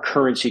 our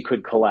currency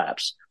could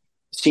collapse.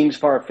 Seems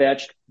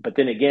far-fetched, but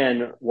then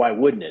again, why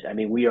wouldn't it? I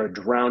mean, we are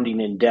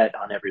drowning in debt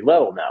on every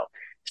level now.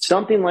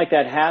 Something like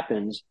that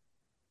happens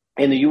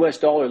and the U.S.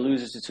 dollar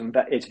loses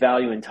its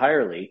value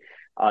entirely.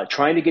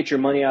 Trying to get your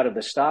money out of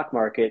the stock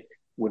market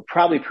would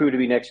probably prove to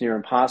be next near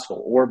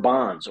impossible, or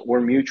bonds or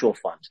mutual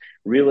funds.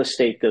 Real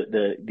estate,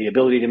 the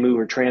ability to move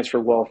or transfer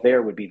wealth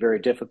there would be very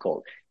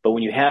difficult. But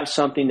when you have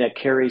something that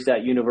carries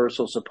that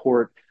universal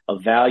support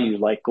of value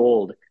like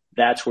gold,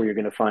 that's where you're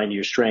going to find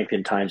your strength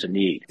in times of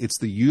need. It's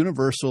the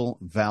universal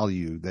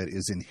value that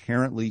is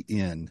inherently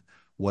in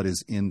what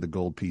is in the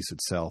gold piece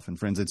itself. And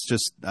friends, it's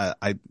just,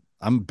 I'm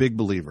a big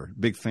believer,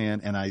 big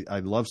fan, and I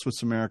love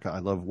Swiss America. I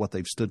love what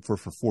they've stood for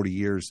 40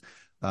 years.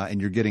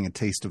 And you're getting a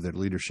taste of their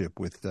leadership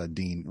with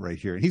Dean right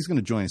here. He's going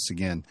to join us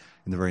again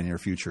in the very near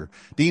future.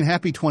 Dean,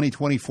 happy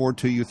 2024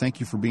 to you. Thank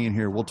you for being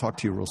here. We'll talk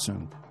to you real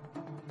soon.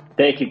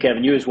 Thank you,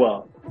 Kevin. You as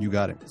well. You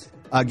got it.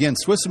 Again,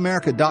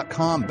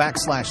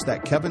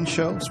 SwissAmerica.com/That Kevin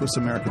Show.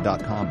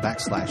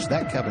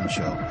 SwissAmerica.com/That Kevin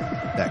Show.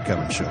 That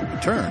Kevin Show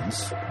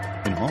returns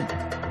in a moment.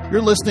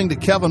 You're listening to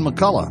Kevin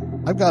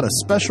McCullough. I've got a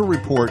special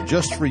report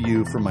just for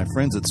you from my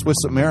friends at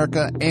Swiss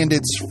America, and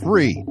it's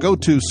free. Go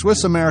to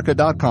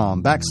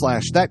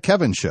SwissAmerica.com/That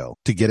Kevin Show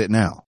to get it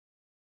now.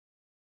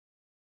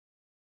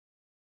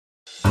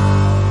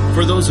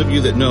 For those of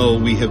you that know,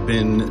 we have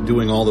been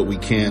doing all that we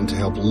can to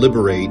help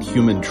liberate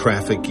human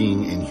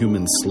trafficking and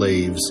human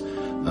slaves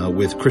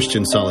with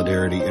Christian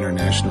Solidarity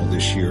International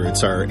this year.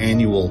 It's our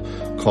annual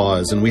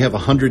cause, and we have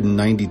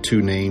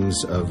 192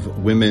 names of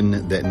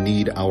women that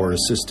need our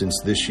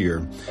assistance this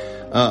year.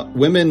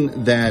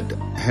 Women that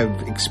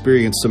have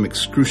experienced some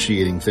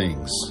excruciating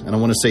things. And I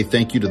want to say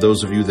thank you to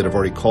those of you that have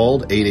already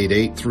called,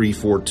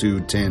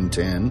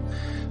 888-342-1010.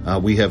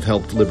 We have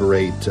helped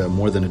liberate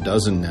more than a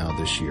dozen now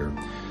this year.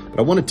 But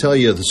I want to tell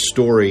you the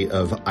story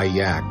of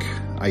Ayak.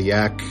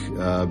 Ayak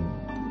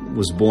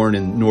was born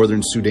in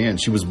northern Sudan.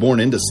 She was born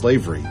into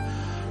slavery.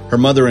 Her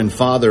mother and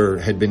father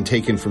had been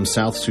taken from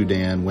South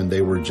Sudan when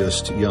they were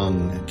just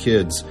young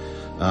kids.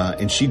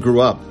 And she grew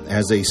up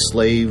as a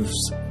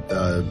slave's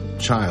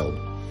child.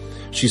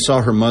 She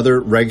saw her mother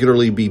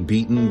regularly be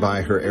beaten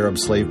by her Arab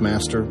slave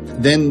master.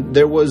 Then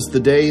there was the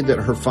day that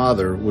her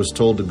father was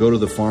told to go to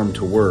the farm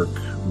to work,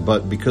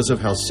 but because of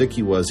how sick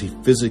he was, he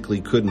physically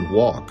couldn't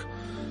walk.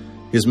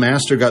 His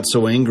master got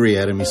so angry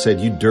at him, he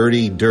said, "You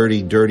dirty,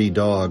 dirty, dirty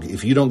dog.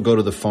 If you don't go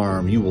to the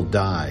farm, you will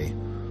die."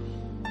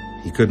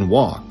 He couldn't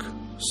walk,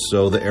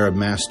 so the Arab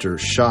master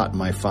shot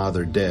my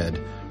father dead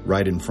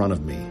right in front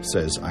of me,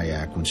 says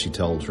Ayak when she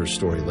tells her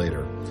story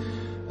later.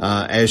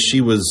 As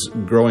she was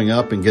growing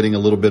up and getting a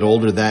little bit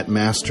older, that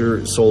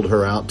master sold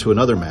her out to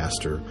another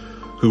master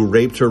who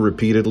raped her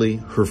repeatedly,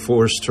 who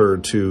forced her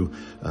to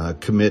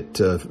commit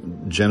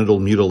genital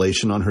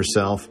mutilation on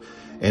herself,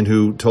 and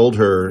who told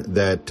her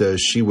that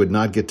she would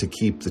not get to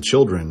keep the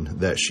children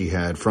that she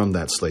had from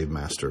that slave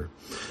master.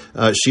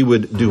 She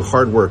would do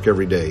hard work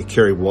every day,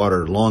 carry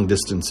water long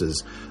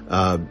distances,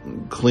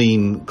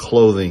 clean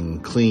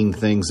clothing, clean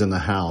things in the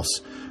house,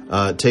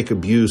 take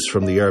abuse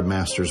from the Arab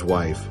master's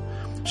wife.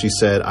 She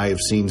said, "I have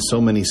seen so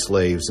many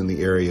slaves in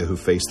the area who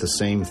face the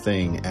same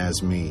thing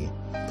as me."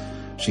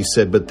 She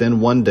said, "But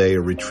then one day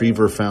a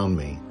retriever found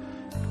me.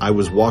 I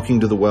was walking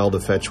to the well to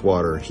fetch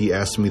water. He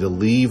asked me to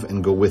leave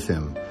and go with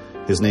him.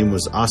 His name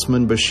was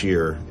Osman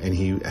Bashir, and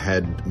he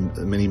had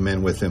many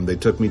men with him. They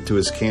took me to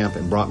his camp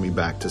and brought me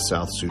back to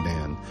South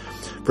Sudan."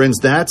 Friends,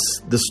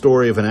 that's the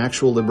story of an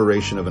actual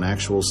liberation of an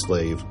actual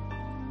slave.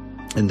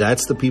 And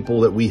that's the people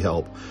that we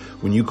help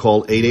when you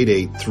call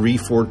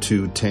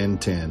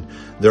 888-342-1010.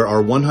 There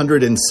are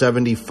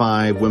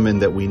 175 women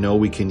that we know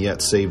we can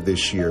yet save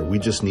this year. We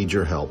just need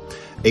your help.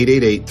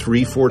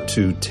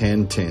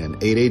 888-342-1010.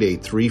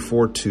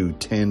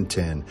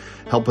 888-342-1010.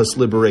 Help us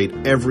liberate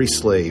every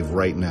slave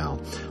right now.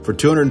 For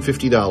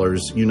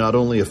 $250, you not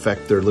only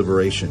affect their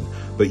liberation,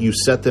 but you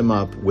set them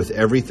up with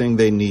everything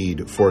they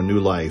need for a new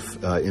life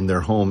in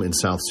their home in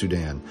South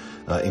Sudan,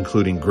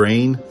 including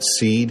grain,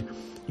 seed,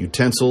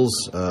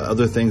 utensils,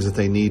 other things that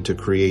they need to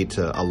create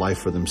a life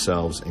for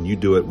themselves. And you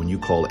do it when you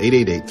call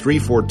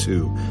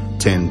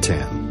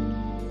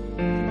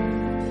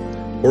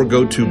 888-342-1010. Or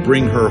go to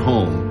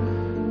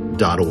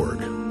bringherhome.org.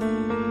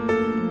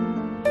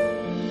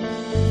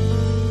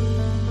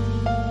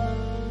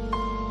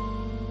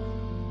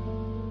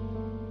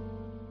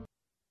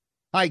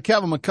 Hi,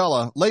 Kevin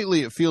McCullough.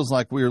 Lately, it feels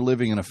like we are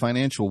living in a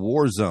financial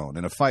war zone,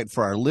 in a fight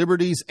for our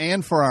liberties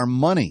and for our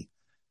money.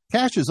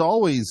 Cash has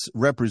always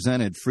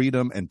represented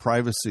freedom and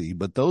privacy,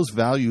 but those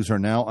values are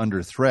now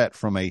under threat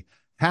from a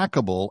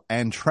hackable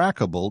and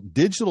trackable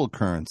digital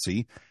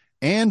currency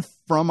and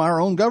from our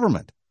own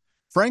government.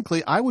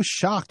 Frankly, I was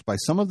shocked by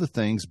some of the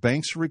things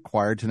banks are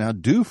required to now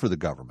do for the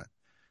government.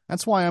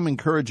 That's why I'm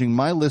encouraging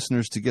my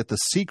listeners to get The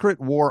Secret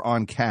War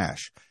on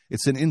Cash.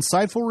 It's an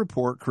insightful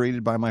report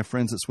created by my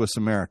friends at Swiss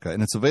America,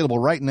 and it's available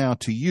right now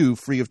to you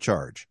free of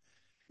charge.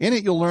 In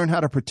it, you'll learn how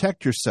to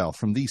protect yourself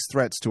from these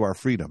threats to our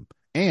freedom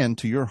and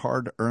to your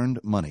hard-earned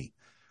money.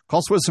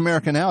 Call Swiss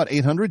America now at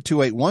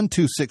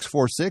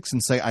 800-281-2646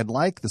 and say, "I'd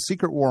like The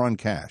Secret War on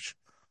Cash."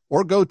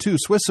 Or go to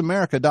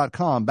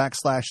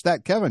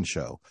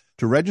SwissAmerica.com/ThatKevinShow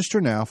to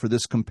register now for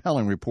this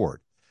compelling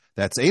report.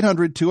 That's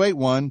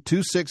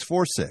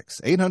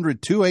 800-281-2646,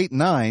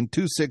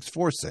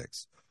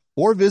 800-289-2646.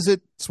 Or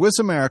visit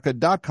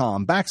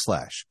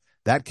SwissAmerica.com/ThatKevinShow.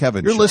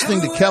 You're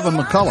listening to Kevin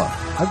McCullough.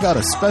 I've got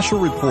a special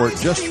report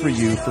just for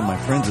you from my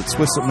friends at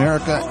Swiss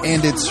America,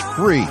 and it's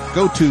free.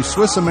 Go to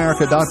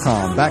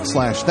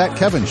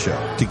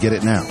SwissAmerica.com/ThatKevinShow to get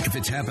it now. If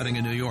it's happening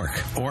in New York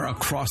or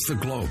across the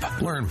globe,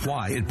 learn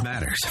why it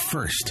matters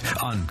first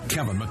on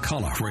Kevin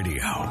McCullough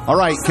Radio. All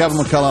right, Kevin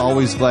McCullough,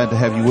 always glad to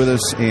have you with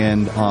us.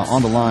 And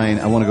on the line,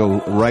 I want to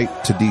go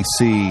right to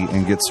D.C.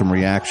 and get some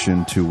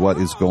reaction to what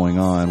is going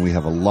on. We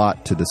have a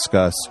lot to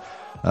discuss.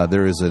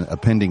 There is a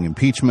pending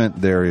impeachment.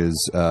 There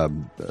is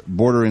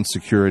border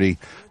insecurity.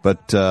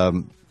 But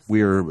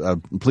we are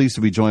pleased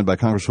to be joined by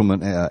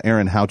Congresswoman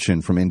Erin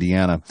Houchin from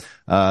Indiana.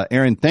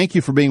 Erin, thank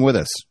you for being with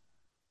us.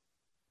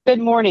 Good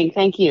morning.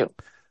 Thank you.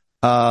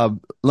 Let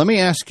me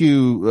ask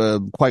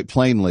you quite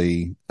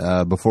plainly,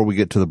 before we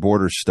get to the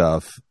border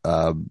stuff,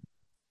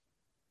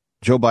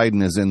 Joe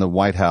Biden is in the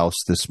White House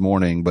this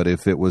morning, but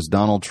if it was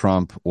Donald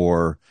Trump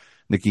or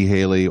Nikki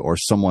Haley or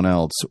someone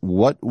else,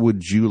 what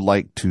would you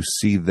like to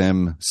see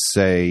them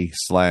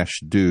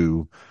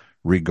say/do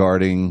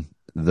regarding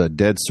the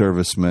dead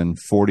servicemen,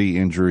 40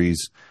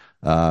 injuries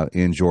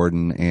in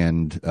Jordan,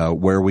 and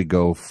where we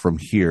go from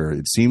here?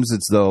 It seems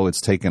as though it's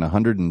taken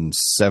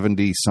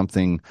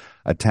 170-something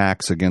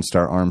attacks against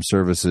our armed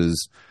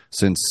services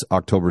since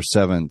October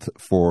 7th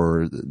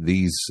for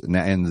these,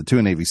 and the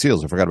 2 Navy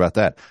SEALs, I forgot about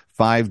that.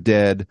 5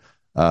 dead,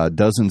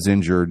 dozens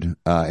injured,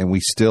 and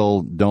we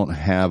still don't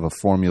have a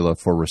formula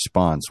for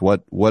response.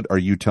 What are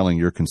you telling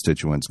your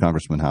constituents,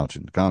 Congresswoman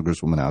Houchin?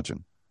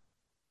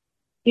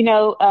 You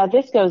know,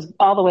 this goes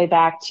all the way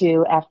back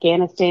to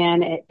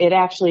Afghanistan. It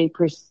actually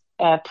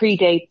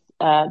predates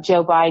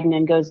Joe Biden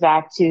and goes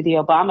back to the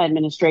Obama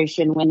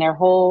administration when their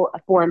whole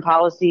foreign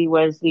policy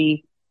was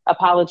the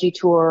apology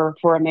tour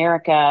for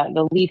America,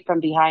 the lead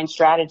from behind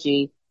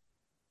strategy.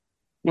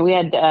 You know, we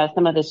had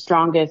some of the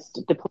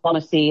strongest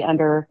diplomacy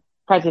under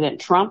President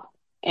Trump,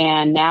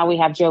 and now we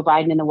have Joe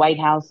Biden in the White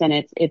House, and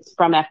it's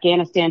from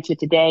Afghanistan to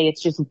today.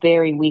 It's just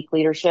very weak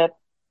leadership.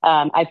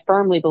 I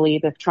firmly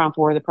believe if Trump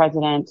were the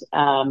president,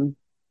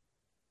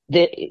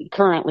 that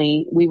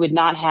currently we would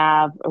not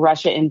have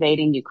Russia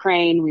invading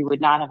Ukraine. We would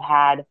not have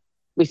had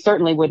we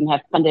certainly wouldn't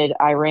have funded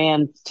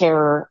Iran's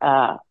terror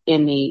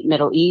in the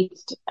Middle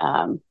East.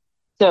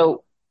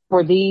 So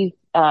for these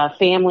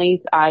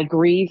families, I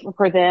grieve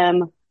for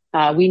them.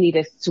 We need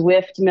a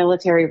swift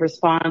military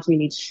response. We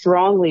need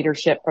strong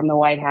leadership from the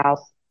White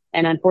House.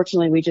 And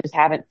unfortunately, we just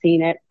haven't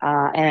seen it.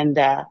 And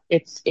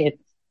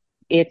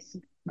it's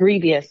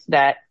grievous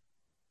that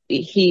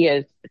he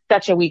is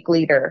such a weak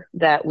leader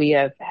that we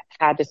have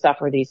had to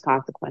suffer these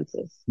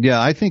consequences.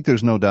 Yeah, I think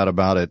there's no doubt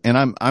about it. And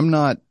I'm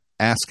not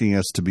asking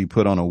us to be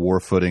put on a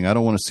war footing. I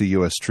don't want to see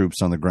U.S.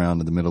 troops on the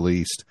ground in the Middle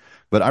East.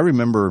 But I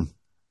remember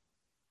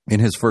in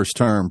his first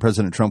term,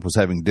 President Trump was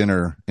having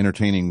dinner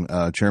entertaining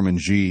Chairman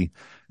Xi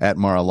at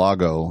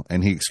Mar-a-Lago,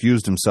 and he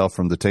excused himself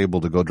from the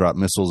table to go drop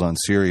missiles on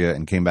Syria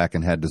and came back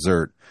and had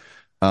dessert.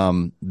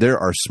 There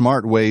are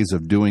smart ways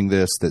of doing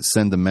this that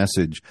send the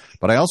message,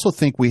 but I also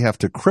think we have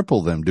to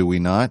cripple them, do we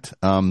not?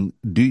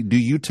 Do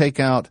you take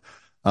out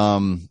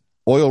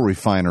oil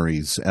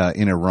refineries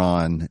in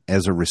Iran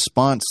as a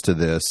response to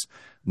this,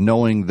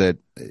 knowing that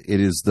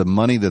it is the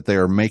money that they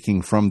are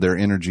making from their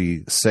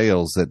energy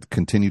sales that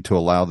continue to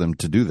allow them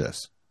to do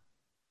this?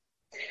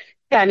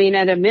 Yeah, I mean,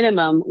 at a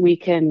minimum, we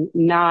can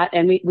not,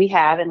 and we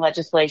have in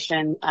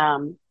legislation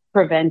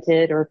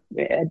prevented or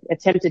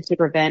attempted to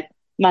prevent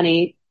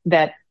money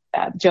that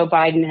Joe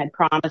Biden had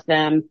promised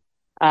them,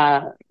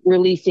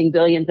 releasing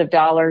billions of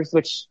dollars,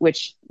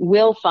 which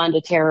will fund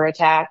a terror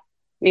attack.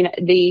 I mean,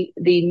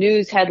 the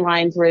news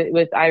headlines were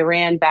with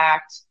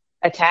Iran-backed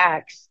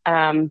attacks,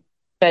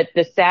 but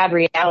the sad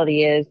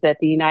reality is that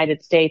the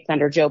United States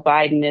under Joe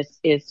Biden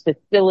is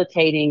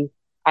facilitating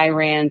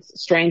Iran's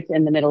strength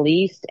in the Middle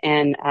East,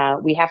 and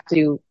we have to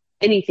do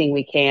anything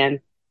we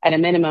can, at a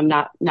minimum,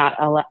 not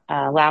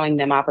allowing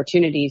them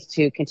opportunities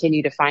to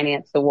continue to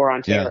finance the war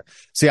on terror. Yeah.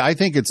 See, I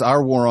think it's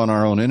our war on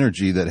our own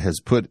energy that has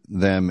put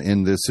them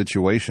in this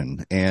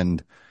situation,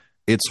 and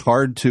it's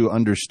hard to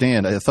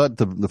understand. I thought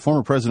the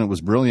former president was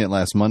brilliant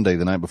last Monday,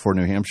 the night before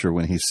New Hampshire,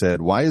 when he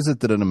said, why is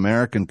it that an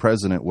American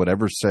president would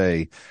ever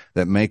say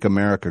that make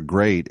America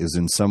great is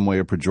in some way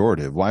a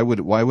pejorative? Why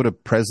would a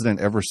president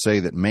ever say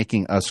that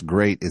making us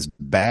great is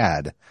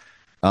bad?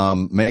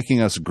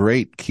 Making us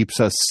great keeps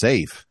us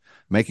safe.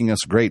 Making us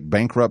great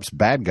bankrupts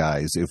bad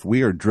guys. If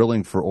we are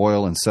drilling for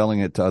oil and selling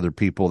it to other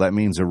people, that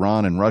means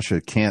Iran and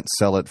Russia can't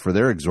sell it for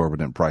their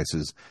exorbitant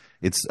prices.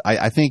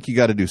 I think you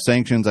got to do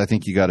sanctions. I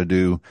think you got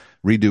to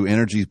redo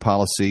energy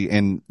policy.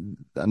 And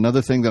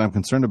another thing that I'm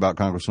concerned about,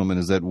 Congresswoman,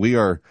 is that we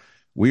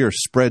are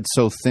spread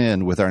so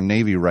thin with our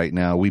Navy right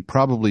now. We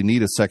probably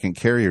need a second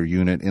carrier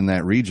unit in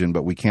that region,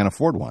 but we can't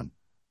afford one.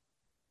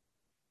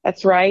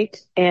 That's right.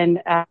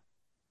 And,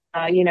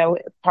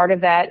 part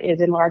of that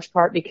is in large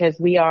part because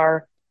we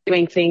are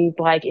doing things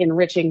like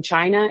enriching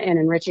China and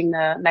enriching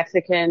the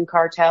Mexican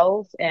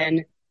cartels.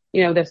 And,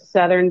 the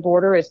southern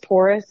border is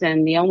porous,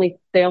 and the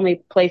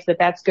only place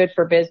that's good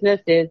for business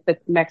is the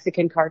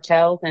Mexican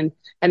cartels and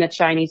the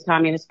Chinese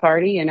Communist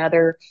Party and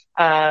other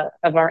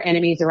of our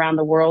enemies around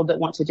the world that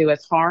want to do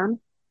us harm.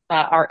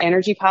 Our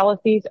energy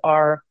policies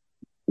are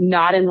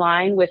not in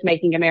line with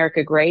making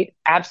America great.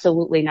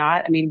 Absolutely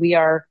not. I mean, we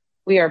are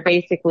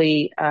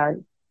basically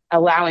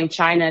allowing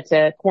China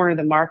to corner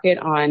the market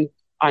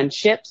on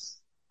chips.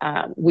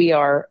 We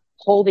are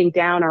holding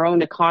down our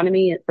own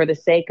economy for the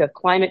sake of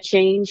climate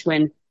change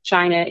when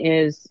China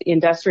is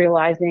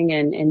industrializing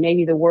and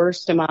maybe the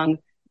worst among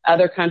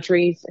other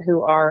countries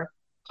who are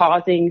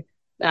causing,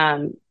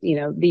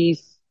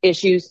 these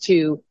issues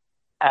to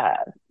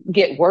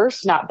get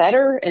worse, not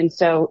better. And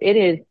so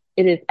it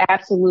is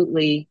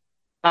absolutely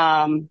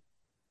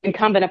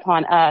incumbent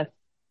upon us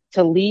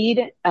to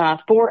lead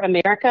for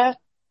America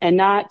and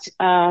not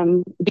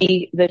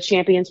be the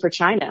champions for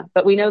China.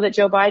 But we know that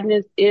Joe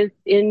Biden is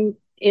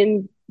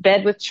in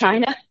bed with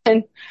China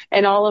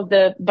and all of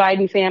the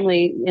Biden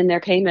family in their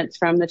payments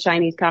from the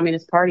Chinese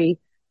Communist Party,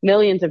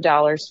 millions of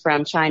dollars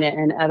from China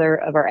and other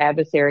of our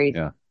adversaries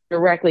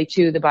directly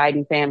to the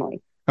Biden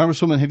family.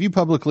 Congresswoman, have you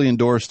publicly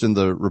endorsed in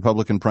the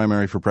Republican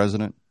primary for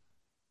president?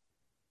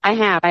 I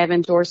have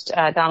endorsed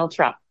Donald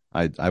Trump.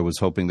 I was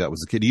hoping that was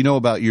the case. Do you know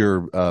about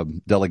your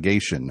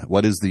delegation?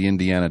 What is the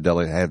Indiana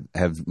delegation?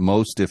 Have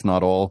most, if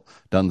not all,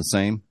 done the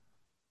same?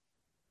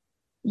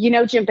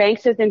 Jim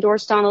Banks has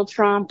endorsed Donald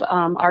Trump.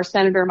 Our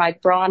Senator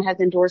Mike Braun has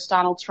endorsed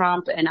Donald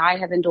Trump, and I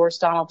have endorsed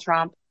Donald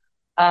Trump.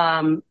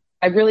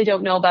 I really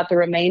don't know about the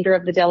remainder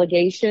of the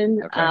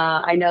delegation. Okay.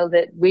 I know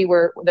that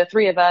the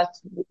three of us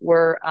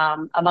were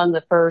among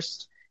the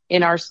first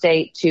in our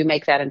state to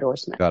make that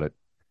endorsement. Got it.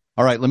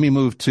 All right, let me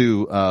move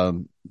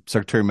to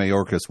Secretary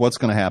Mayorkas. What's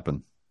going to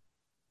happen?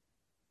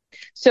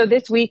 So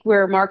this week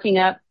we're marking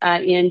up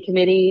in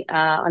committee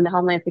on the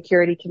Homeland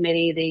Security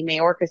Committee the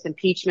Mayorkas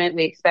impeachment.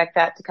 We expect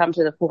that to come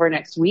to the floor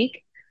next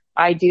week.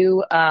 I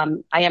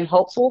am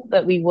hopeful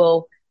that we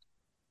will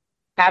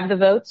have the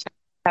votes,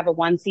 have a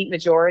 1-seat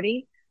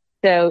majority.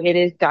 So it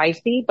is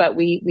dicey, but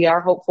we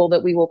are hopeful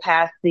that we will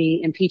pass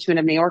the impeachment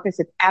of Mayorkas.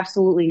 It's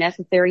absolutely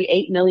necessary.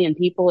 8 million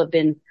people have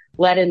been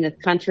led in this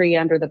country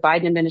under the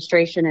Biden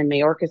administration and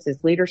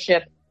Mayorkas'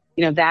 leadership.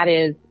 That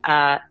is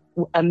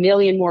 1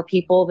 million more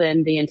people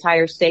than the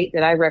entire state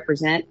that I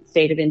represent,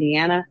 state of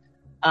Indiana.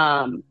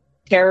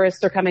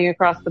 Terrorists are coming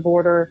across the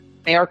border.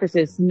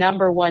 Mayorkas's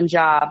number one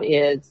job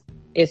is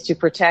to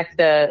protect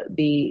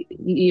the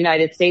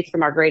United States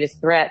from our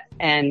greatest threat.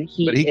 And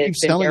he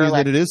keeps telling you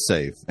that it is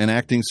safe and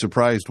acting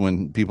surprised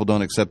when people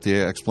don't accept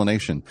the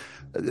explanation.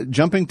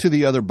 Jumping to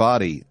the other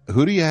body,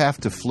 who do you have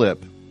to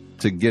flip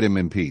to get him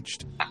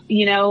impeached?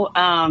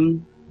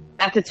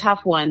 That's a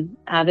tough one.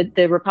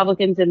 The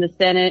Republicans in the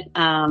Senate,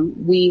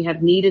 we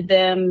have needed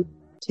them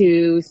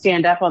to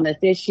stand up on this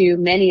issue.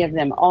 Many of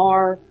them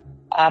are.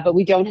 But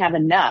we don't have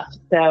enough.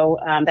 So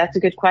that's a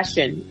good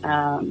question,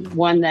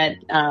 one that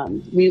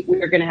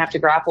we're going to have to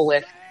grapple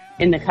with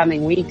in the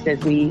coming weeks as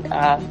we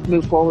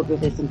move forward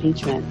with this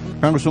impeachment.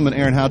 Congresswoman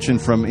Erin Houchin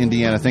from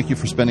Indiana, thank you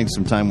for spending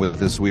some time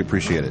with us. We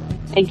appreciate it.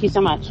 Thank you so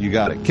much. You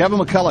got it. Kevin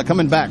McCullough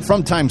coming back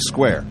from Times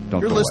Square.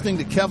 You're listening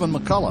to Kevin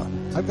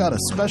McCullough. I've got a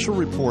special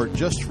report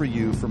just for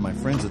you from my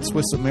friends at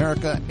Swiss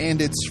America, and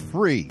it's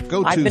free.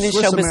 Go to I've been in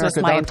show business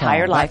my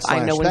entire life.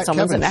 I know when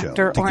someone's an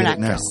actor or an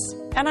actress.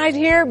 And I'd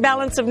hear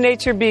Balance of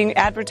Nature being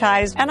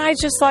advertised, and I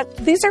just thought,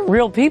 these are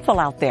real people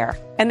out there.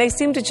 And they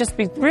seem to just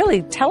be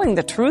really telling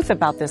the truth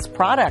about this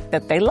product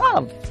that they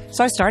love.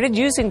 So I started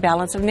using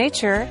Balance of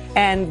Nature,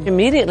 and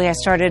immediately I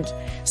started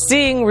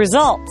seeing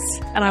results.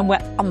 And I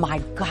went, oh my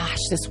gosh,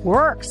 this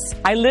works.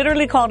 I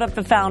literally called up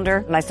the founder,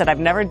 and I said, I've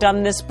never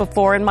done this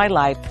before in my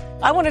life.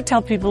 I want to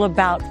tell people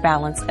about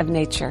Balance of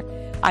Nature.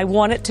 I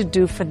want it to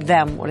do for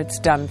them what it's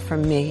done for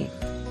me.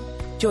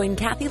 Join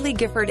Kathy Lee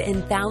Gifford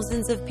and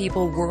thousands of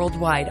people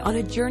worldwide on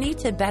a journey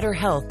to better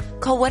health.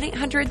 Call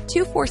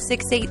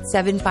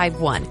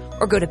 1-800-246-8751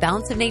 or go to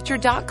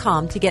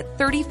balanceofnature.com to get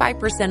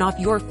 35% off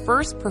your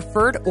first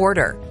preferred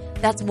order.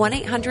 That's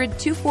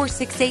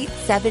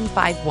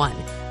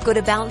 1-800-246-8751. Go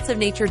to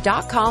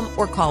balanceofnature.com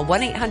or call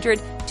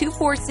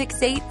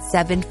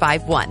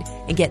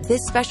 1-800-246-8751 and get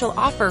this special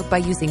offer by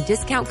using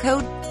discount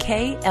code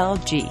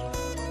KLG.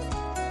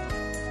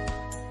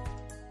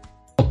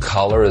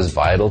 Color is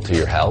vital to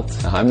your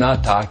health. I'm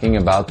not talking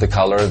about the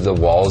color of the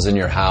walls in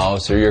your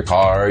house or your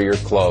car or your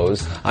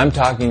clothes. I'm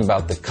talking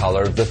about the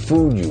color of the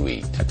food you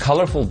eat. A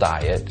colorful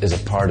diet is a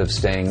part of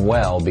staying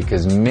well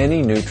because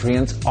many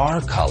nutrients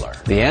are color.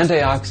 The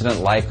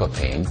antioxidant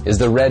lycopene is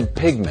the red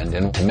pigment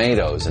in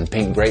tomatoes and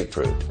pink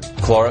grapefruit.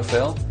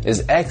 Chlorophyll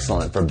is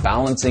excellent for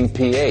balancing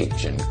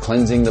pH and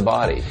cleansing the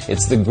body.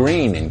 It's the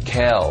green in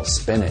kale,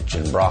 spinach,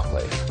 and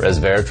broccoli.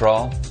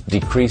 Resveratrol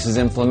decreases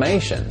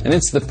inflammation, and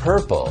it's the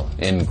purple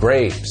in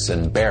grapes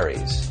and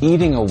berries.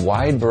 Eating a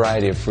wide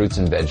variety of fruits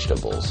and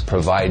vegetables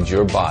provides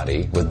your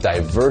body with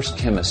diverse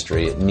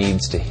chemistry it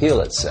needs to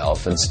heal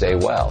itself and stay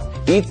well.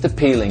 Eat the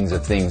peelings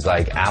of things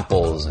like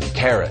apples and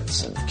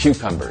carrots and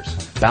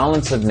cucumbers.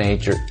 Balance of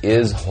Nature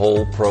is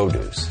whole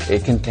produce.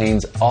 It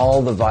contains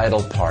all the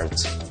vital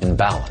parts in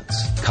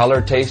balance.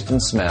 Color, taste,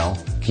 and smell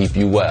keep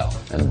you well,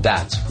 and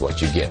that's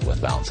what you get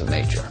with Balance of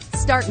Nature.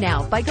 Start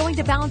now by going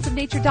to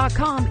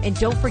balanceofnature.com and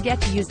don't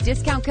forget to use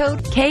discount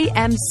code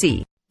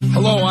KMC.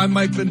 Hello, I'm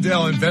Mike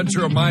Lindell,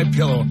 inventor of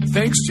MyPillow.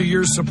 Thanks to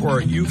your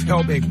support, you've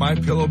helped make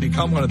MyPillow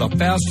become one of the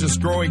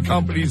fastest growing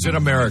companies in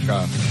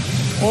America.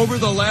 Over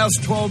the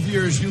last 12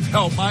 years, you've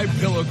helped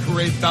MyPillow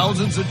create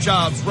thousands of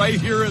jobs right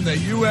here in the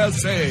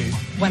USA.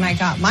 When I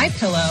got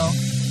MyPillow,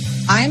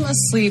 I'm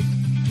asleep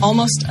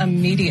almost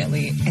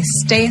immediately. I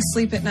stay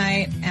asleep at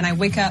night, and I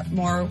wake up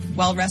more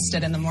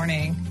well-rested in the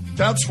morning.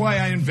 That's why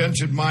I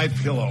invented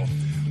MyPillow.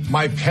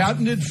 My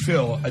patented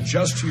fill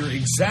adjusts to your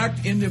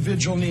exact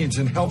individual needs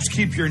and helps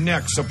keep your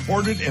neck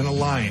supported and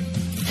aligned.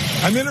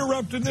 I'm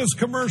interrupting this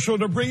commercial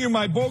to bring you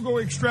my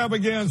BOGO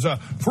extravaganza.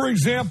 For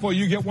example,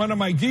 you get one of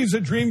my Giza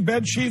Dream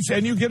bed sheets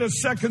and you get a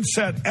second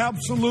set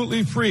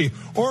absolutely free.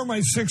 Or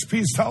my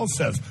 6-piece towel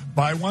sets.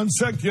 Buy one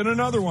set, get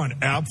another one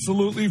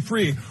absolutely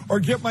free.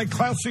 Or get my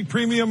classic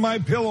premium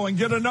MyPillow and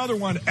get another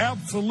one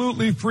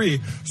absolutely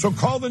free. So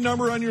call the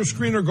number on your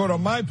screen or go to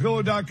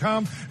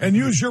MyPillow.com and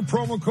use your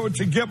promo code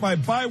to get my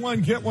buy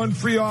one, get one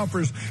free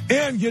offers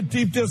and get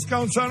deep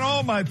discounts on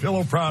all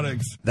MyPillow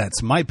products.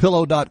 That's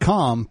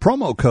MyPillow.com,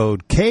 promo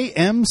code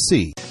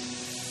KMC.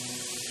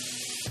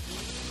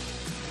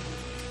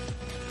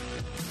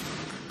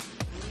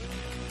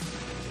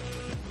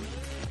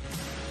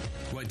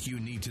 What you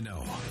need to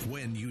know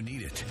when you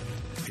need it.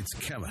 It's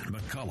Kevin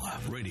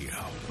McCullough Radio.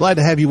 Glad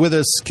to have you with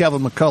us.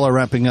 Kevin McCullough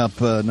wrapping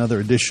up another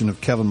edition of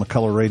Kevin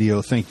McCullough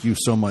Radio. Thank you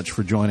so much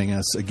for joining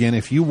us. Again,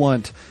 if you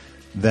want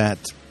that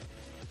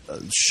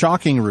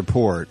shocking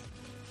report,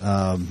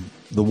 the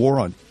war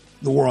on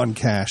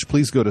cash,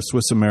 please go to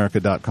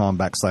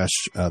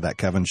SwissAmerica.com/That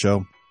Kevin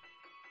Show.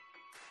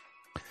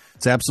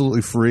 It's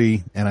absolutely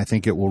free, and I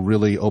think it will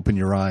really open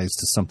your eyes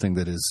to something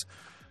that is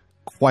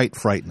quite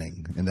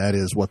frightening, and that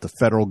is what the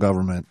federal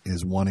government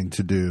is wanting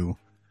to do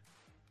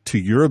to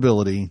your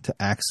ability to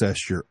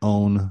access your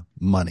own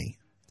money.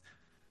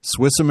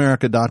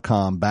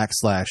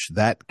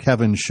 SwissAmerica.com/That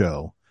Kevin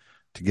Show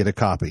to get a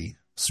copy.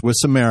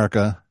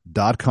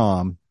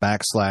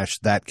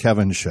 SwissAmerica.com/That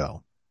Kevin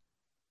Show.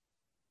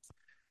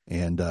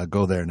 And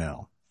go there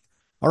now.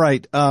 All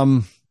right.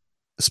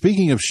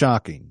 speaking of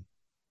shocking,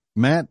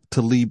 Matt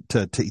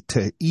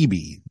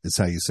Taibbi is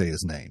how you say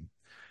his name.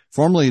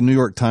 Formerly a New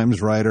York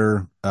Times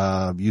writer,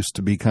 used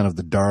to be kind of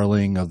the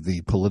darling of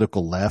the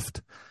political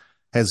left,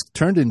 has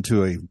turned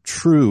into a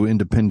true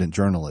independent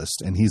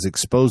journalist, and he's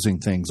exposing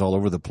things all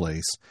over the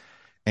place.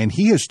 And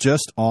he has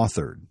just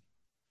authored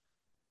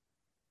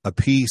a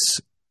piece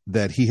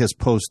that he has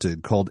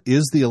posted called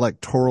 "Is the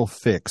Electoral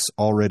Fix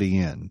Already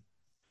In?"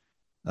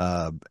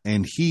 And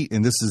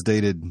this is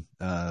dated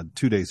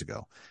 2 days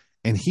ago,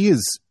 and he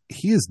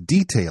is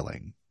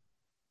detailing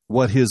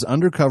what his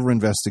undercover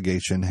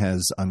investigation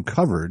has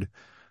uncovered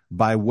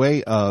by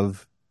way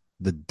of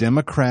the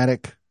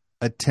Democratic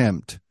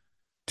attempt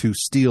to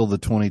steal the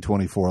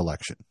 2024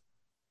 election.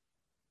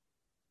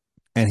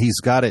 And he's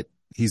got it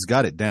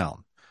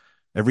down.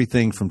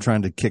 Everything from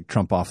trying to kick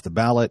Trump off the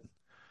ballot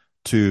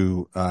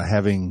to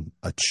having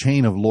a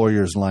chain of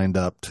lawyers lined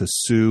up to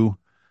sue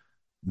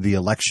the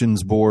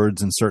elections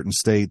boards in certain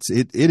states.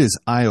 It is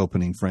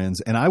eye-opening, friends,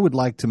 and I would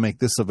like to make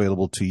this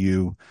available to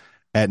you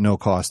at no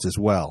cost as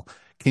well.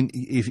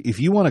 If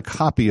you want a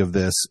copy of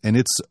this, and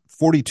it's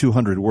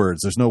 4,200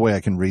 words, there's no way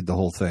I can read the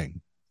whole thing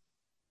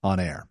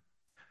on air.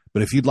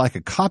 But if you'd like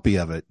a copy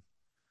of it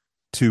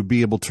to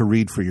be able to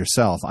read for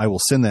yourself, I will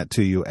send that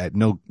to you at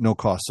no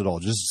cost at all.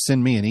 Just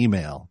send me an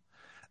email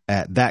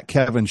at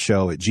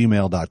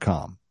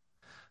thatkevinshow@gmail.com.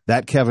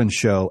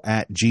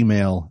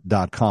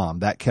 thatkevinshow@gmail.com.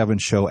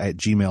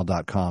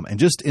 thatkevinshow@gmail.com. And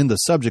just in the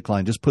subject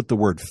line, just put the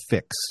word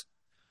fix,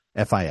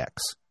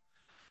 F-I-X,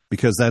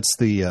 because that's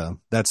the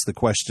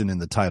question in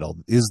the title.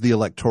 Is the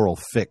electoral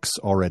fix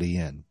already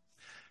in?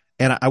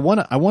 And I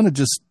want to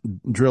just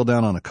drill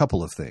down on a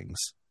couple of things.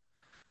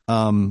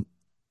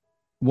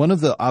 One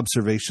of the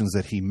observations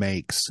that he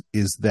makes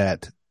is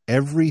that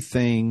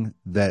everything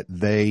that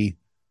they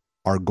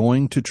are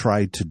going to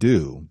try to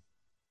do,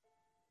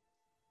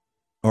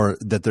 or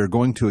that they're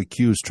going to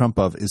accuse Trump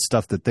of, is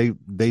stuff that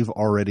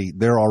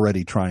they're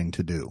already trying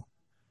to do.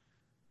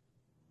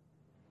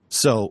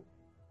 So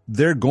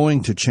they're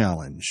going to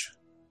challenge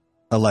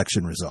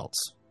election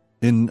results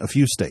in a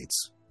few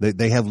states.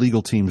 They have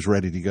legal teams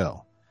ready to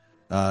go.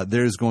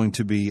 There's going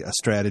to be a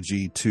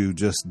strategy to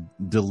just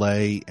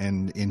delay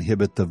and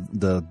inhibit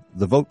the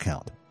vote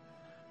count.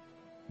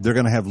 They're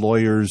going to have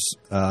lawyers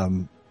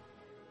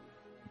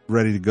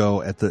ready to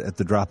go at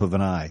the drop of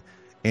an eye.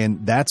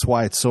 And that's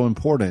why it's so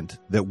important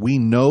that we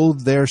know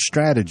their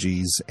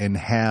strategies and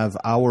have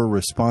our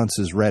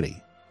responses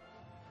ready.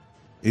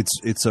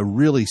 It's a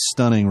really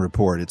stunning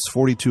report. It's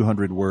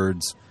 4,200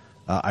 words.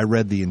 I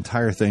read the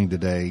entire thing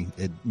today.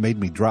 It made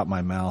me drop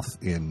my mouth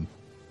in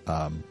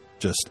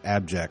just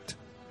abject.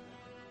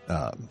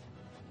 I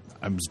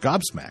was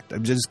gobsmacked. I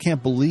just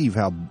can't believe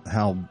how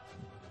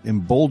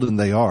emboldened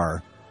they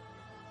are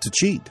to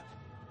cheat.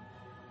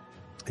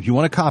 If you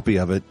want a copy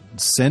of it,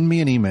 send me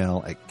an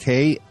email at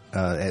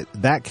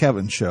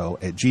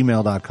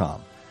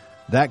thatkevinshow@gmail.com.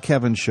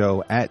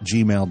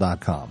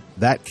 thatkevinshow@gmail.com.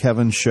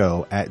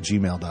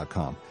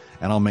 thatkevinshow@gmail.com.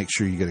 And I'll make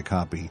sure you get a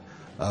copy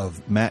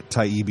of Matt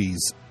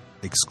Taibbi's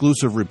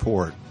exclusive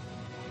report,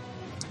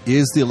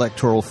 Is the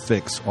Electoral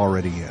Fix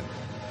Already In?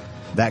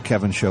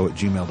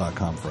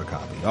 thatkevinshow@gmail.com for a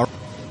copy. All right.